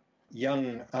the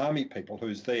young army people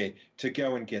who's there to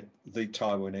go and get the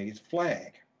Taiwanese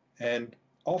flag. And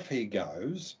off he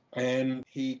goes, and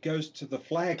he goes to the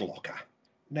flag locker.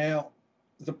 Now,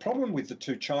 the problem with the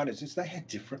 2 Chinas is they had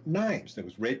different names. There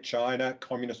was Red China,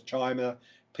 Communist China,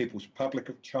 People's Republic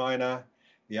of China.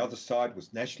 The other side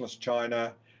was Nationalist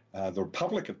China, the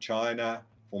Republic of China,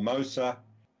 Formosa.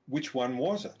 Which one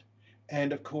was it?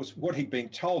 And of course, what he'd been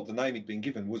told, the name he'd been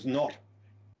given, was not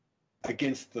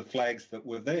against the flags that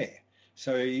were there.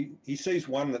 So he sees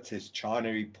one that says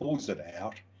China, he pulls it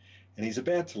out, and he's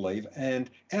about to leave, and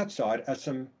outside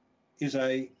is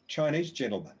a Chinese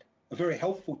gentleman, a very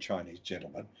helpful Chinese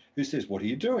gentleman, who says, what are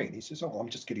you doing? He says, oh, I'm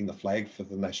just getting the flag for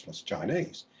the nationalist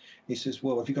Chinese. He says,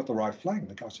 well, have you got the right flag? And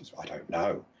the guy says, I don't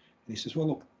know. And he says, well,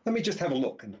 look, let me just have a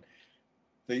look. And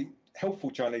the helpful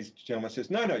Chinese gentleman says,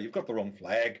 no, you've got the wrong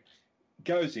flag.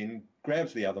 Goes in,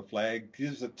 grabs the other flag,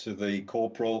 gives it to the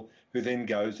corporal, who then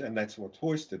goes, and that's what's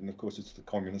hoisted. And of course, it's the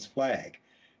communist flag.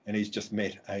 And he's just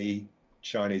met a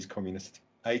Chinese communist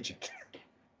agent.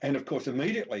 And of course,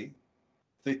 immediately,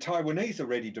 the Taiwanese are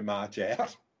ready to march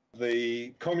out.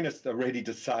 The communists are ready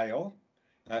to sail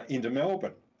into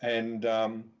Melbourne. And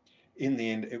in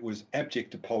the end, it was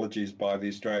abject apologies by the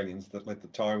Australians that let the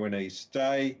Taiwanese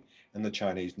stay, and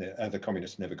the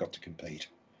communists never got to compete,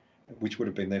 which would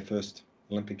have been their first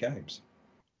Olympic Games.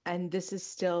 And this is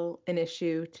still an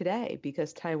issue today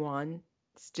because Taiwan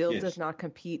still Yes. does not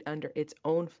compete under its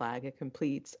own flag. It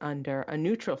competes under a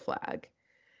neutral flag.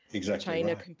 Exactly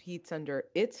China right. competes under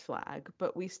its flag,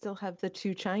 but we still have the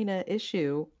two China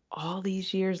issue all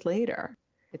these years later.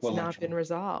 It's Well, not that's been right.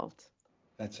 resolved.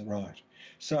 That's right.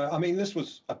 So, I mean, this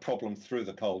was a problem through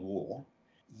the Cold War.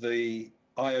 The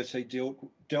IOC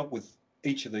dealt with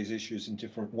each of these issues in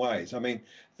different ways. I mean,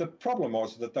 the problem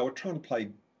was that they were trying to play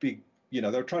big, they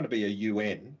were trying to be a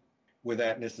UN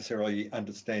without necessarily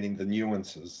understanding the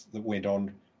nuances that went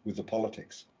on with the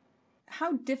politics.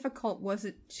 How difficult was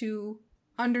it to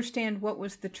understand what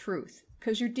was the truth?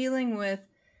 Because you're dealing with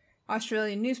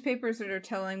Australian newspapers that are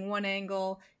telling one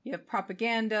angle, you have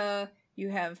propaganda, you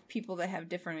have people that have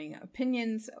differing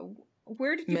opinions.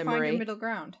 Where did you find your middle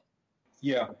ground?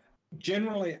 Yeah,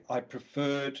 generally I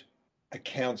preferred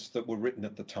accounts that were written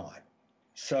at the time.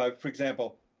 So, for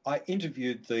example, I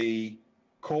interviewed the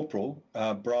corporal,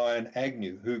 Brian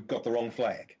Agnew, who got the wrong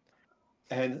flag,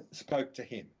 and spoke to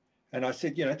him. And I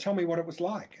said, tell me what it was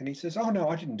like. And he says, oh, no,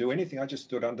 I didn't do anything. I just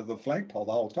stood under the flagpole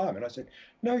the whole time. And I said,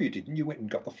 no, you didn't. You went and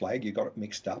got the flag. You got it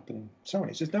mixed up and so on.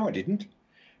 He says, no, I didn't.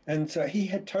 And so he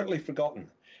had totally forgotten.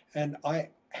 And I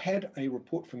had a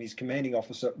report from his commanding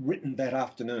officer written that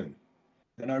afternoon.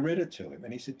 And I read it to him.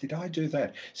 And he said, did I do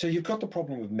that? So you've got the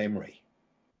problem of memory,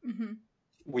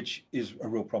 which is a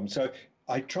real problem. So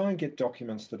I try and get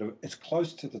documents that are as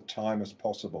close to the time as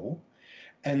possible.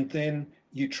 And then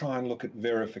you try and look at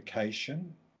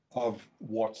verification of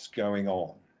what's going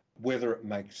on, whether it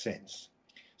makes sense.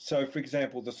 So, for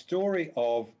example, the story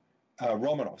of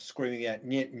Romanov screaming out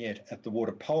 "niet, niet" at the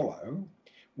water polo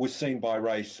was seen by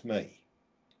Ray Smee.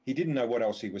 He didn't know what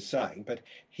else he was saying, but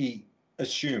he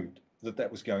assumed that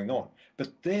that was going on.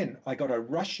 But then I got a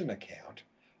Russian account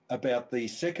about the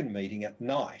second meeting at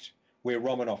night where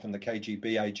Romanov and the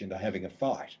KGB agent are having a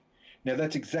fight. Now,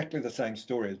 that's exactly the same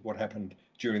story as what happened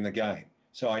during the game.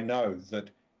 So I know that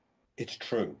it's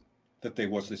true that there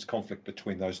was this conflict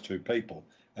between those two people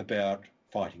about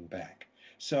fighting back.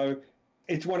 So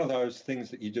it's one of those things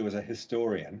that you do as a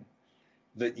historian,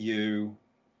 that you've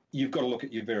got to look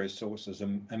at your various sources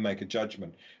and make a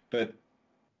judgment. But,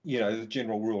 the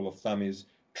general rule of thumb is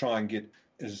try and get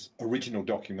as original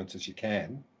documents as you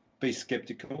can, be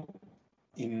skeptical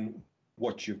in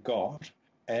what you've got.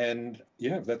 And,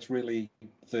 that's really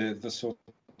the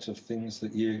sorts of things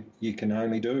that you can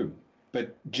only do.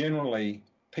 But generally,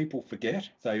 people forget.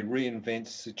 They reinvent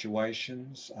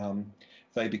situations.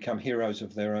 They become heroes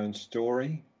of their own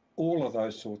story. All of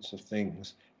those sorts of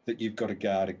things that you've got to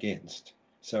guard against.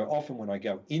 So often when I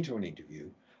go into an interview,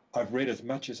 I've read as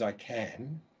much as I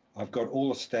can. I've got all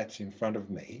the stats in front of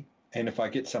me. And if I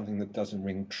get something that doesn't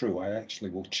ring true, I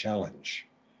actually will challenge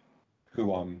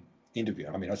who I'm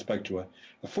interviewing. I mean, I spoke to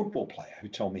a football player who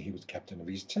told me he was captain of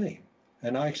his team.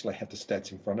 And I actually had the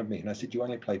stats in front of me. And I said, you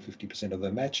only played 50% of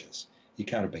the matches. You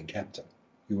can't have been captain.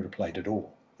 You would have played it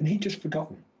all. And he'd just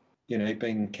forgotten. He'd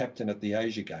been captain at the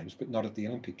Asia Games, but not at the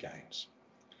Olympic Games.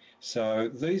 So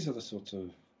these are the sorts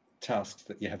of tasks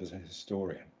that you have as a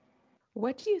historian.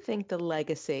 What do you think the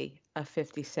legacy of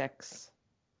 56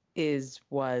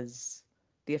 was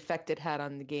the effect it had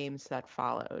on the games that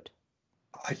followed?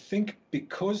 I think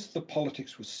because the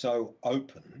politics was so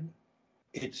open,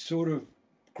 it sort of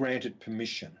granted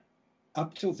permission.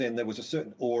 Up till then, there was a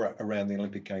certain aura around the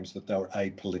Olympic Games that they were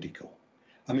apolitical.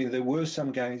 I mean, there were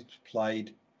some games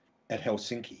played at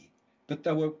Helsinki, but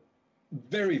they were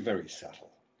very, very subtle,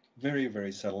 very,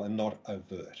 very subtle and not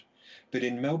overt. But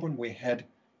in Melbourne, we had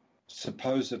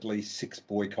supposedly 6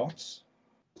 boycotts,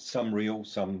 some real,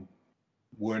 some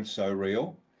weren't so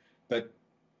real, but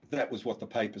that was what the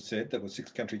paper said. There were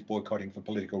 6 countries boycotting for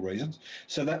political reasons.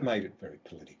 So that made it very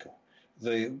political.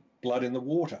 The blood in the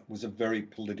water was a very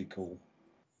political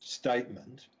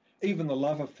statement. Even the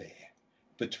love affair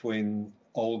between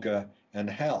Olga and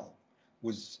Hal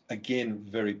was, again,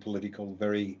 very political,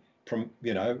 very,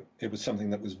 it was something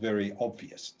that was very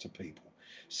obvious to people.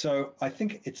 So I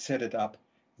think it set it up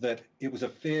that it was a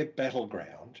fair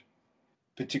battleground,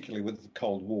 particularly with the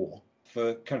Cold War,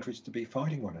 for countries to be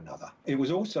fighting one another. It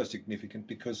was also significant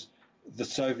because the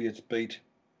Soviets beat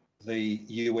the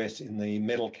US in the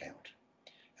medal count.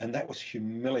 And that was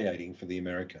humiliating for the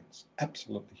Americans,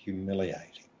 absolutely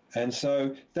humiliating. And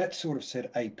so that sort of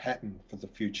set a pattern for the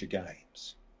future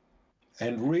games.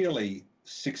 And really,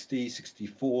 60,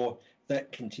 64,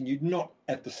 that continued, not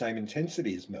at the same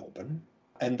intensity as Melbourne.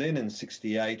 And then in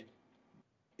 68,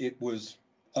 it was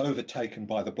overtaken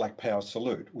by the Black Power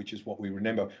salute, which is what we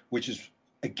remember, which is,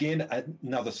 again,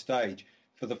 another stage.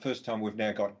 For the first time, we've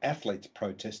now got athletes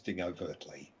protesting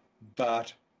overtly.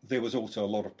 But there was also a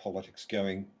lot of politics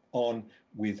going on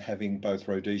with having both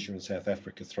Rhodesia and South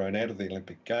Africa thrown out of the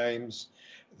Olympic Games.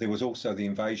 There was also the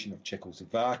invasion of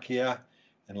Czechoslovakia,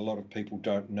 and a lot of people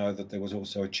don't know that there was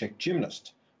also a Czech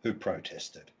gymnast who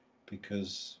protested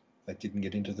because they didn't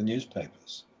get into the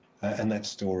newspapers. And that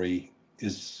story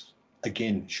is,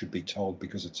 again, should be told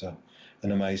because it's an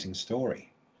amazing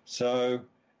story. So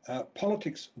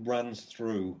politics runs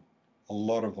through a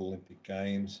lot of Olympic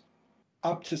Games.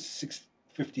 Up to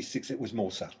 56, it was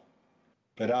more subtle.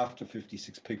 But after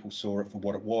 56, people saw it for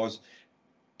what it was.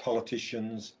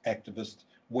 Politicians, activists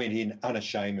went in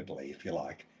unashamedly, if you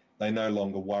like. They no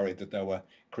longer worried that they were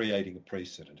creating a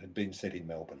precedent. It had been set in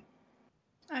Melbourne.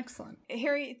 Excellent.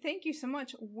 Harry, thank you so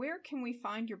much. Where can we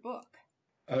find your book?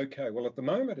 Okay, well, at the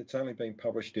moment, it's only been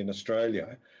published in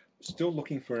Australia. Still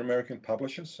looking for an American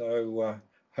publisher, so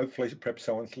hopefully perhaps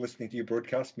someone's listening to your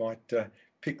broadcast might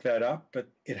pick that up, but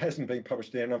it hasn't been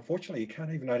published there, and unfortunately, you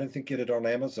can't even, I don't think, get it on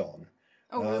Amazon.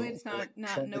 Oh, really? It's not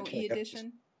no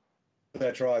e-edition?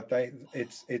 That's right.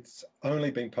 It's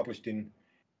only been published in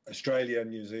Australia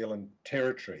and New Zealand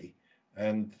territory,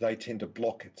 and they tend to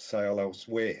block its sale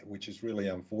elsewhere, which is really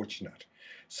unfortunate.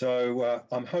 So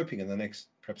I'm hoping in the next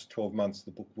perhaps 12 months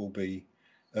the book will be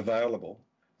available.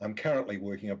 I'm currently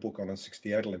working a book on the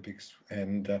 68 Olympics,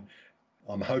 and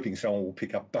I'm hoping someone will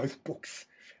pick up both books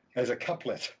as a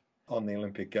couplet on the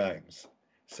Olympic Games.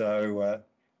 So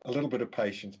a little bit of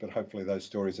patience, but hopefully those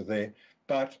stories are there.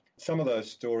 But some of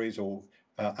those stories or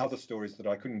other stories that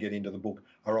I couldn't get into the book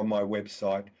are on my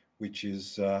website, which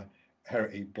is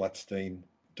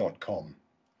harryblutstein.com.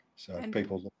 So if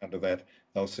people look under that,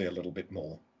 they'll see a little bit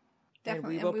more.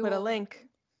 Definitely. And we will put a link.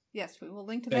 Yes, we will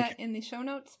link to that in the show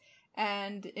notes.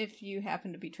 And if you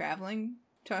happen to be traveling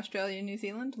to Australia and New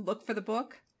Zealand, look for the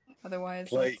book. Otherwise,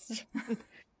 please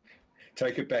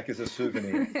take it back as a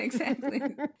souvenir. Exactly.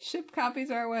 Ship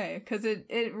copies our way, because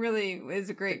it really is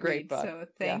a great read. book. So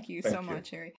thank you so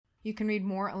much, Harry. You can read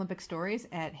more Olympic stories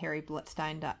at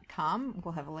harryblutstein.com.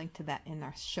 We'll have a link to that in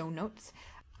our show notes.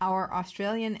 Our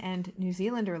Australian and New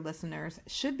Zealander listeners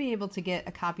should be able to get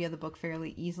a copy of the book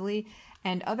fairly easily,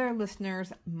 and other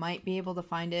listeners might be able to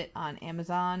find it on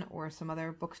Amazon or some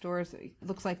other bookstores. It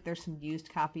looks like there's some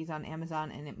used copies on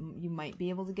Amazon, and you might be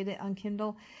able to get it on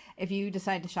Kindle. If you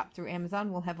decide to shop through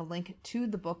Amazon, we'll have a link to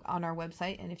the book on our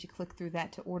website, and if you click through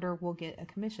that to order, we'll get a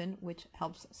commission, which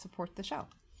helps support the show.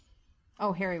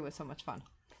 Oh, Harry was so much fun.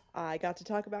 I got to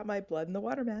talk about my blood in the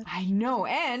water match. I know,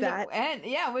 and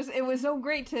yeah, it was so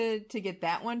great to get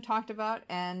that one talked about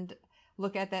and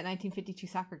look at that 1952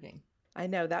 soccer game. I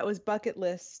know, that was bucket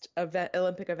list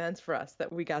Olympic events for us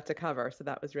that we got to cover, so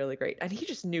that was really great. And he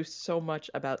just knew so much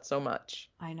about so much.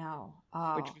 I know,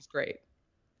 which was great.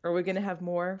 Are we going to have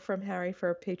more from Harry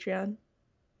for Patreon?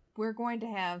 We're going to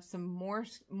have some more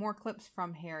clips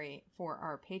from Harry for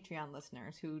our Patreon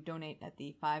listeners who donate at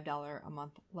the $5 a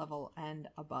month level and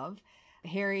above.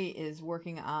 Harry is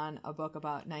working on a book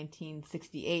about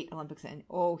 1968 Olympics, and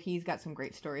he's got some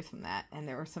great stories from that. And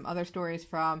there were some other stories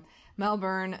from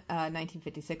Melbourne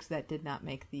 1956 that did not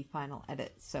make the final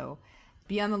edit. So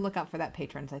be on the lookout for that,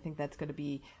 patrons. I think that's going to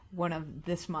be one of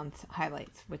this month's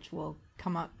highlights, which will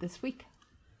come out this week.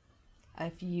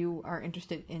 If you are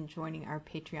interested in joining our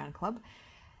Patreon club,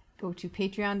 go to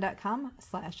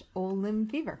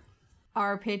patreon.com/olimfever.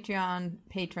 Our Patreon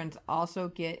patrons also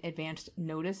get advanced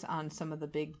notice on some of the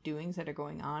big doings that are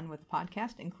going on with the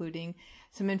podcast, including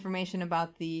some information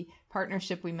about the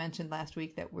partnership we mentioned last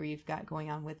week that we've got going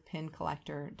on with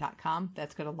pincollector.com.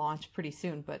 That's going to launch pretty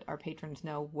soon, but our patrons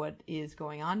know what is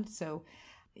going on. So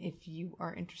if you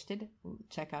are interested,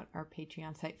 check out our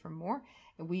Patreon site for more.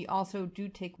 We also do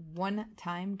take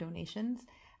one-time donations.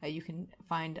 You can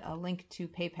find a link to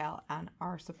PayPal on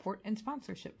our support and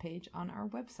sponsorship page on our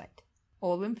website,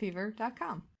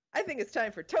 olimfever.com. I think it's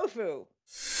time for tofu.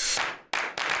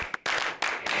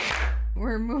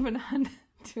 We're moving on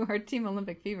to our Team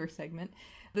Olympic Fever segment.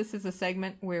 This is a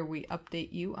segment where we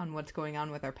update you on what's going on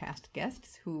with our past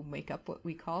guests who make up what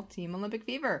we call Team Olympic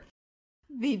Fever.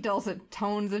 The dulcet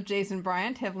tones of Jason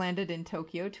Bryant have landed in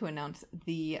Tokyo to announce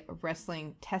the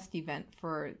wrestling test event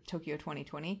for Tokyo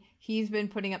 2020. He's been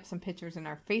putting up some pictures in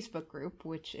our Facebook group,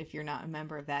 which if you're not a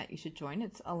member of that, you should join.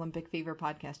 It's Olympic Fever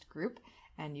Podcast Group,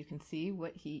 and you can see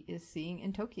what he is seeing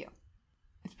in Tokyo.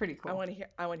 It's pretty cool. I want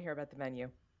to hear about the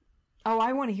venue. Oh,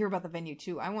 I want to hear about the venue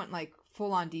too. I want like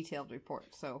full on detailed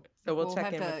report. So we'll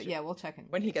check in. We'll check in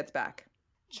when he gets back.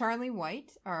 Charlie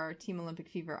White, our Team Olympic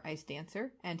Fever ice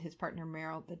dancer, and his partner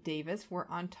Meryl Davis were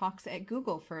on talks at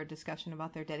Google for a discussion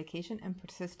about their dedication and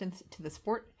persistence to the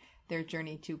sport, their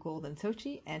journey to gold in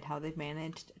Sochi, and how they've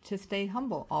managed to stay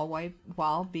humble all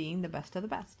while being the best of the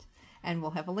best. And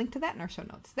we'll have a link to that in our show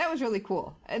notes. That was really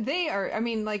cool. They are, I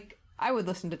mean, like, I would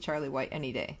listen to Charlie White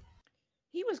any day.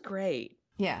 He was great.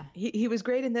 Yeah. He was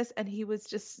great in this, and he was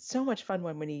just so much fun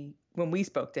when we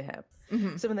spoke to him.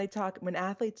 Mm-hmm. So when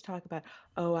athletes talk about,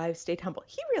 oh, I've stayed humble,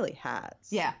 he really has.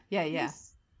 Yeah.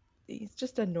 He's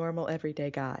just a normal everyday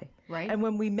guy. Right. And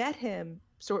when we met him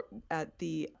at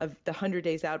the 100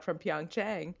 days out from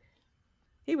Pyeongchang,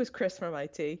 he was Chris from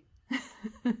IT.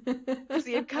 Because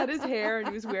he had cut his hair and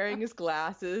he was wearing his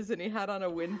glasses and he had on a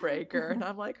windbreaker. And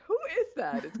I'm like, who is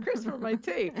that? It's Chris from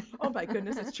IT. Oh my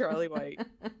goodness, it's Charlie White.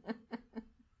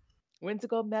 Wins a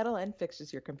gold medal and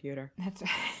fixes your computer. That's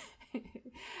right.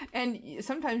 And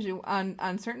sometimes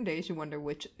on certain days you wonder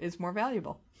which is more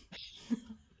valuable.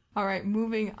 All right,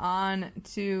 moving on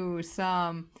to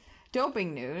some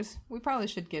doping news. We probably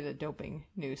should get a doping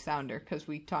news sounder because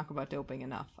we talk about doping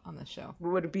enough on the show.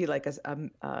 Would it be like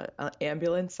an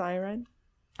ambulance siren?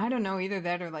 I don't know, either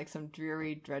that or like some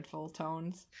dreary, dreadful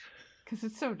tones. Because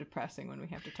it's so depressing when we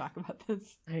have to talk about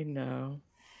this. I know.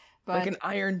 But, like an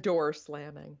iron door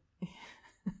slamming.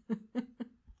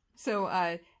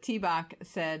 So T-Bach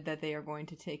said that they are going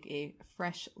to take a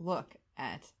fresh look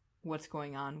at what's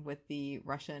going on with the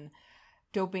Russian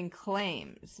doping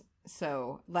claims.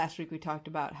 So last week we talked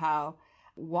about how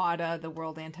WADA, the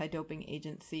World Anti-Doping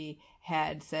Agency,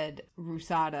 had said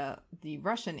RUSADA, the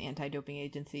Russian anti-doping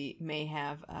agency, may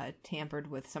have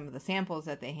tampered with some of the samples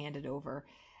that they handed over.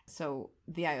 So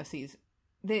the IOCs,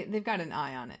 they've got an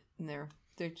eye on it, and they're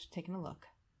just taking a look.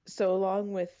 So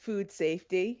along with food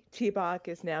safety, T-Bach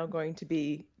is now going to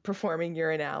be performing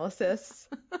urinalysis,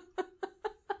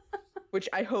 which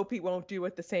I hope he won't do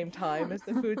at the same time as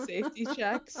the food safety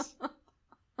checks.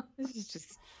 This is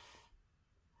just,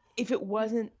 if it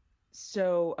wasn't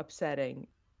so upsetting,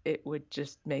 it would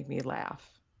just make me laugh.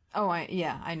 Oh, I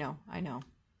know.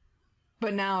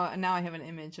 But now I have an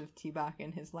image of T-Bach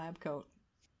in his lab coat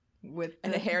with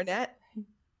and a hairnet.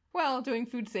 Well, doing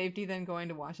food safety, then going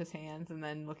to wash his hands, and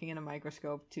then looking in a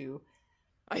microscope to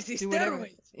I see do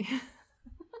steroids.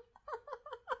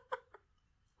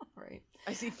 All right.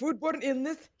 I see foodborne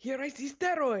illness. Here I see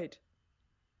steroid.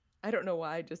 I don't know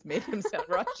why I just made him sound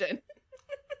Russian.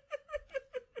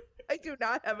 I do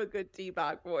not have a good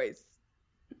T-Bach voice.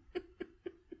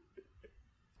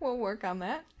 We'll work on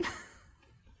that.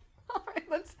 All right,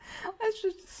 let's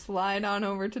just slide on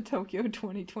over to Tokyo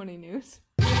 2020 news.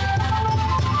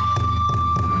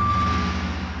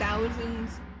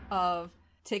 Thousands of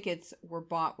tickets were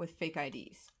bought with fake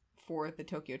IDs for the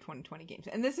Tokyo 2020 games.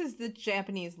 And this is the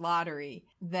Japanese lottery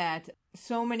that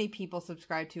so many people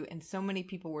subscribed to and so many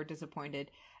people were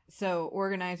disappointed. So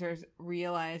organizers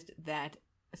realized that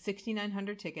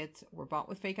 6,900 tickets were bought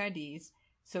with fake IDs.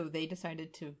 So they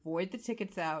decided to void the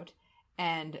tickets out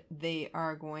and they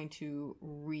are going to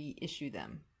reissue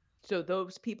them. So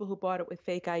those people who bought it with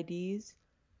fake IDs,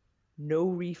 no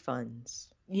refunds.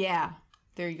 Yeah,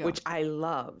 there you go. Which I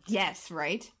loved. Yes,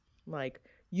 right? Like,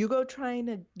 you go trying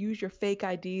to use your fake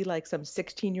ID like some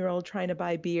 16-year-old trying to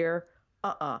buy beer.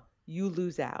 You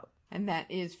lose out. And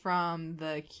that is from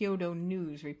the Kyoto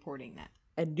News reporting that.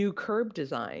 And new curb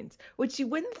designs, which you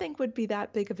wouldn't think would be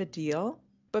that big of a deal.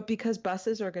 But because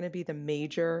buses are going to be the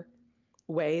major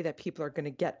way that people are going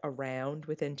to get around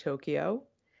within Tokyo,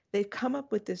 they've come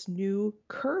up with this new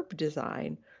curb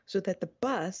design so that the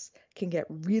bus can get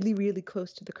really, really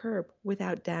close to the curb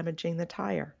without damaging the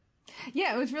tire.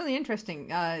 Yeah, it was really interesting.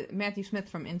 Matthew Smith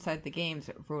from Inside the Games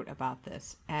wrote about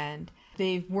this, and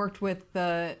they've worked with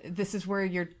this is where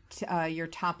your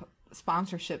top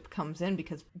sponsorship comes in,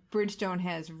 because Bridgestone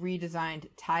has redesigned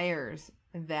tires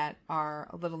that are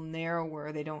a little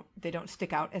narrower. They don't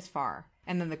stick out as far,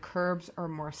 and then the curbs are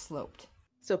more sloped,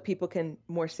 so people can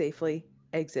more safely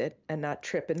exit and not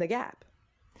trip in the gap.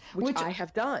 Which I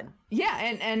have done. Yeah,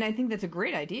 and I think that's a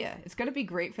great idea. It's going to be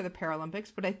great for the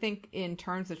Paralympics, but I think in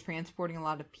terms of transporting a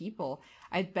lot of people,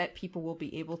 I bet people will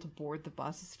be able to board the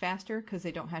buses faster because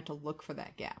they don't have to look for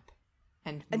that gap.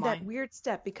 And that weird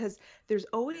step, because there's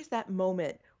always that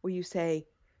moment where you say,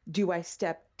 do I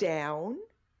step down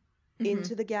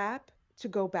into the gap to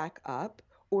go back up,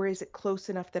 or is it close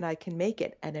enough that I can make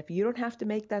it? And if you don't have to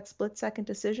make that split-second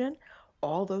decision,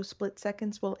 all those split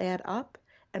seconds will add up.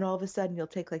 And all of a sudden, you'll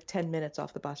take like 10 minutes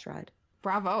off the bus ride.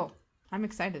 Bravo. I'm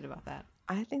excited about that.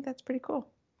 I think that's pretty cool.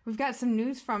 We've got some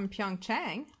news from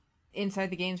Pyeongchang. Inside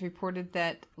the Games reported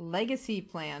that legacy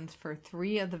plans for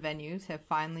 3 of the venues have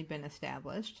finally been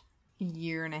established a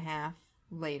year and a half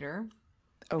later.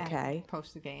 Okay.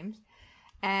 Post the Games.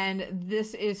 And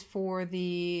this is for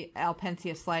the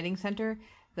Alpensia Sliding Center.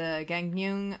 the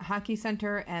Gangneung Hockey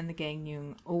Center and the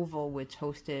Gangneung Oval, which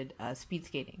hosted speed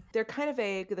skating. They're kind of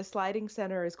vague. The sliding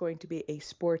center is going to be a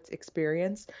sports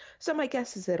experience. So my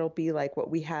guess is it'll be like what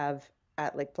we have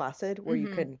at Lake Placid, where you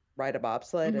can ride a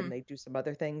bobsled and they do some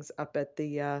other things up at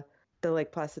the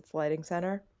Lake Placid Sliding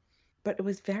Center. But it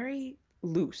was very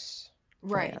loose.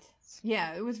 Right. Plans.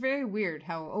 Yeah, it was very weird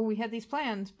how, we had these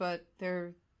plans, but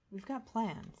we've got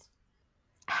plans.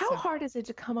 How hard is it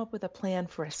to come up with a plan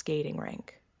for a skating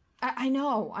rink? I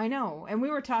know. And we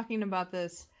were talking about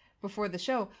this before the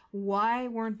show. Why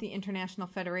weren't the international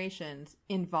federations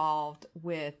involved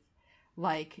with,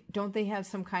 like, don't they have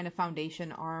some kind of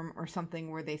foundation arm or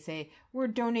something where they say, we're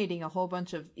donating a whole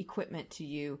bunch of equipment to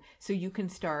you so you can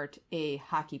start a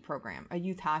hockey program, a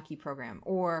youth hockey program,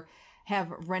 or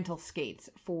have rental skates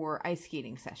for ice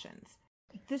skating sessions?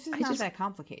 This is not that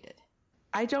complicated.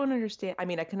 I don't understand. I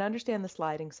mean, I can understand the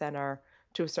sliding center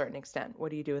to a certain extent. What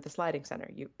do you do with a sliding center?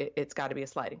 It's got to be a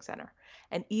sliding center.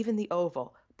 And even the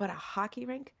oval. But a hockey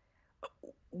rink?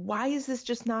 Why is this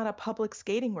just not a public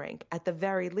skating rink at the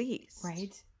very least?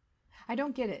 Right. I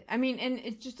don't get it. I mean, and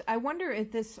it's just, I wonder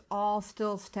if this all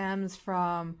still stems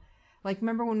from, like,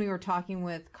 remember when we were talking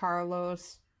with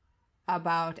Carlos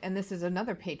about, and this is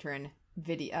another patron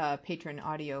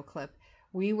audio clip,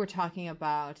 we were talking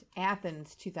about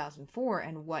Athens 2004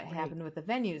 and what happened with the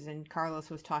venues. And Carlos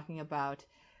was talking about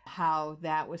how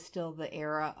that was still the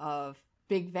era of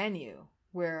big venue,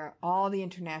 where all the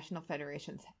international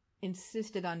federations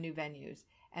insisted on new venues.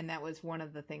 And that was one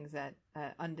of the things that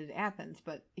undid Athens.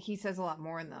 But he says a lot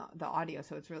more in the audio,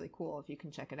 so it's really cool if you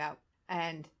can check it out.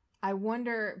 And I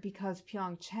wonder, because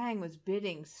Pyeongchang was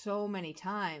bidding so many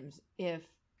times, if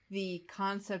the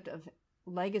concept of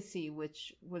legacy,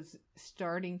 which was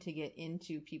starting to get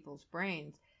into people's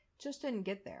brains, just didn't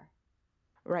get there.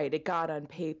 Right. It got on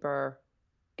paper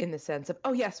in the sense of,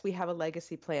 oh, yes, we have a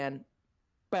legacy plan,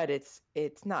 but it's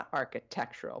not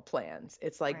architectural plans.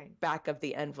 It's like back of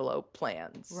the envelope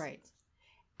plans. Right.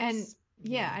 And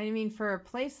yeah, I mean, for a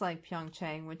place like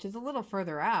Pyeongchang, which is a little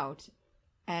further out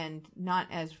and not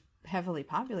as heavily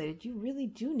populated, you really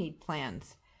do need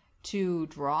plans to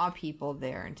draw people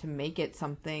there and to make it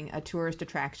something, a tourist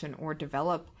attraction, or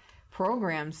develop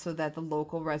programs so that the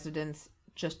local residents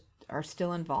just are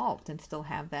still involved and still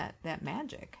have that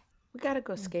magic. We got to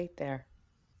go skate there.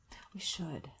 We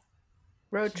should.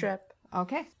 Road trip.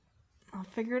 Okay. I'll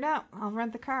figure it out. I'll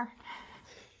rent the car.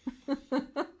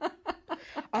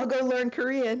 I'll go learn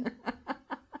Korean.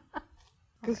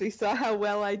 Because we saw how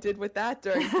well I did with that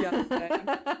during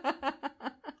Pyeongchang.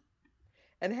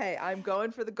 And hey, I'm going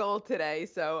for the gold today,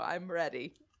 so I'm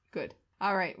ready. Good.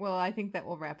 All right. Well, I think that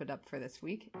will wrap it up for this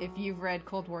week. If you've read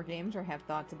Cold War Games or have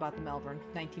thoughts about the Melbourne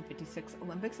 1956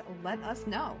 Olympics, let us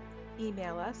know.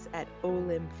 Email us at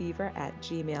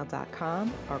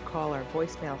olimfever@gmail.com or call our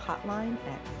voicemail hotline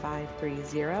at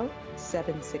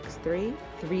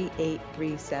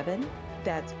 530-763-3837.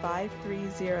 That's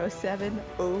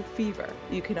 5307-OFever.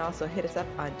 You can also hit us up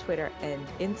on Twitter and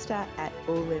Insta at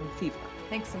olimfever.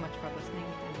 Thanks so much for listening,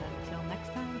 and until next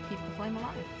time, keep the flame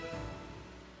alive.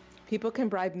 People can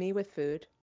bribe me with food.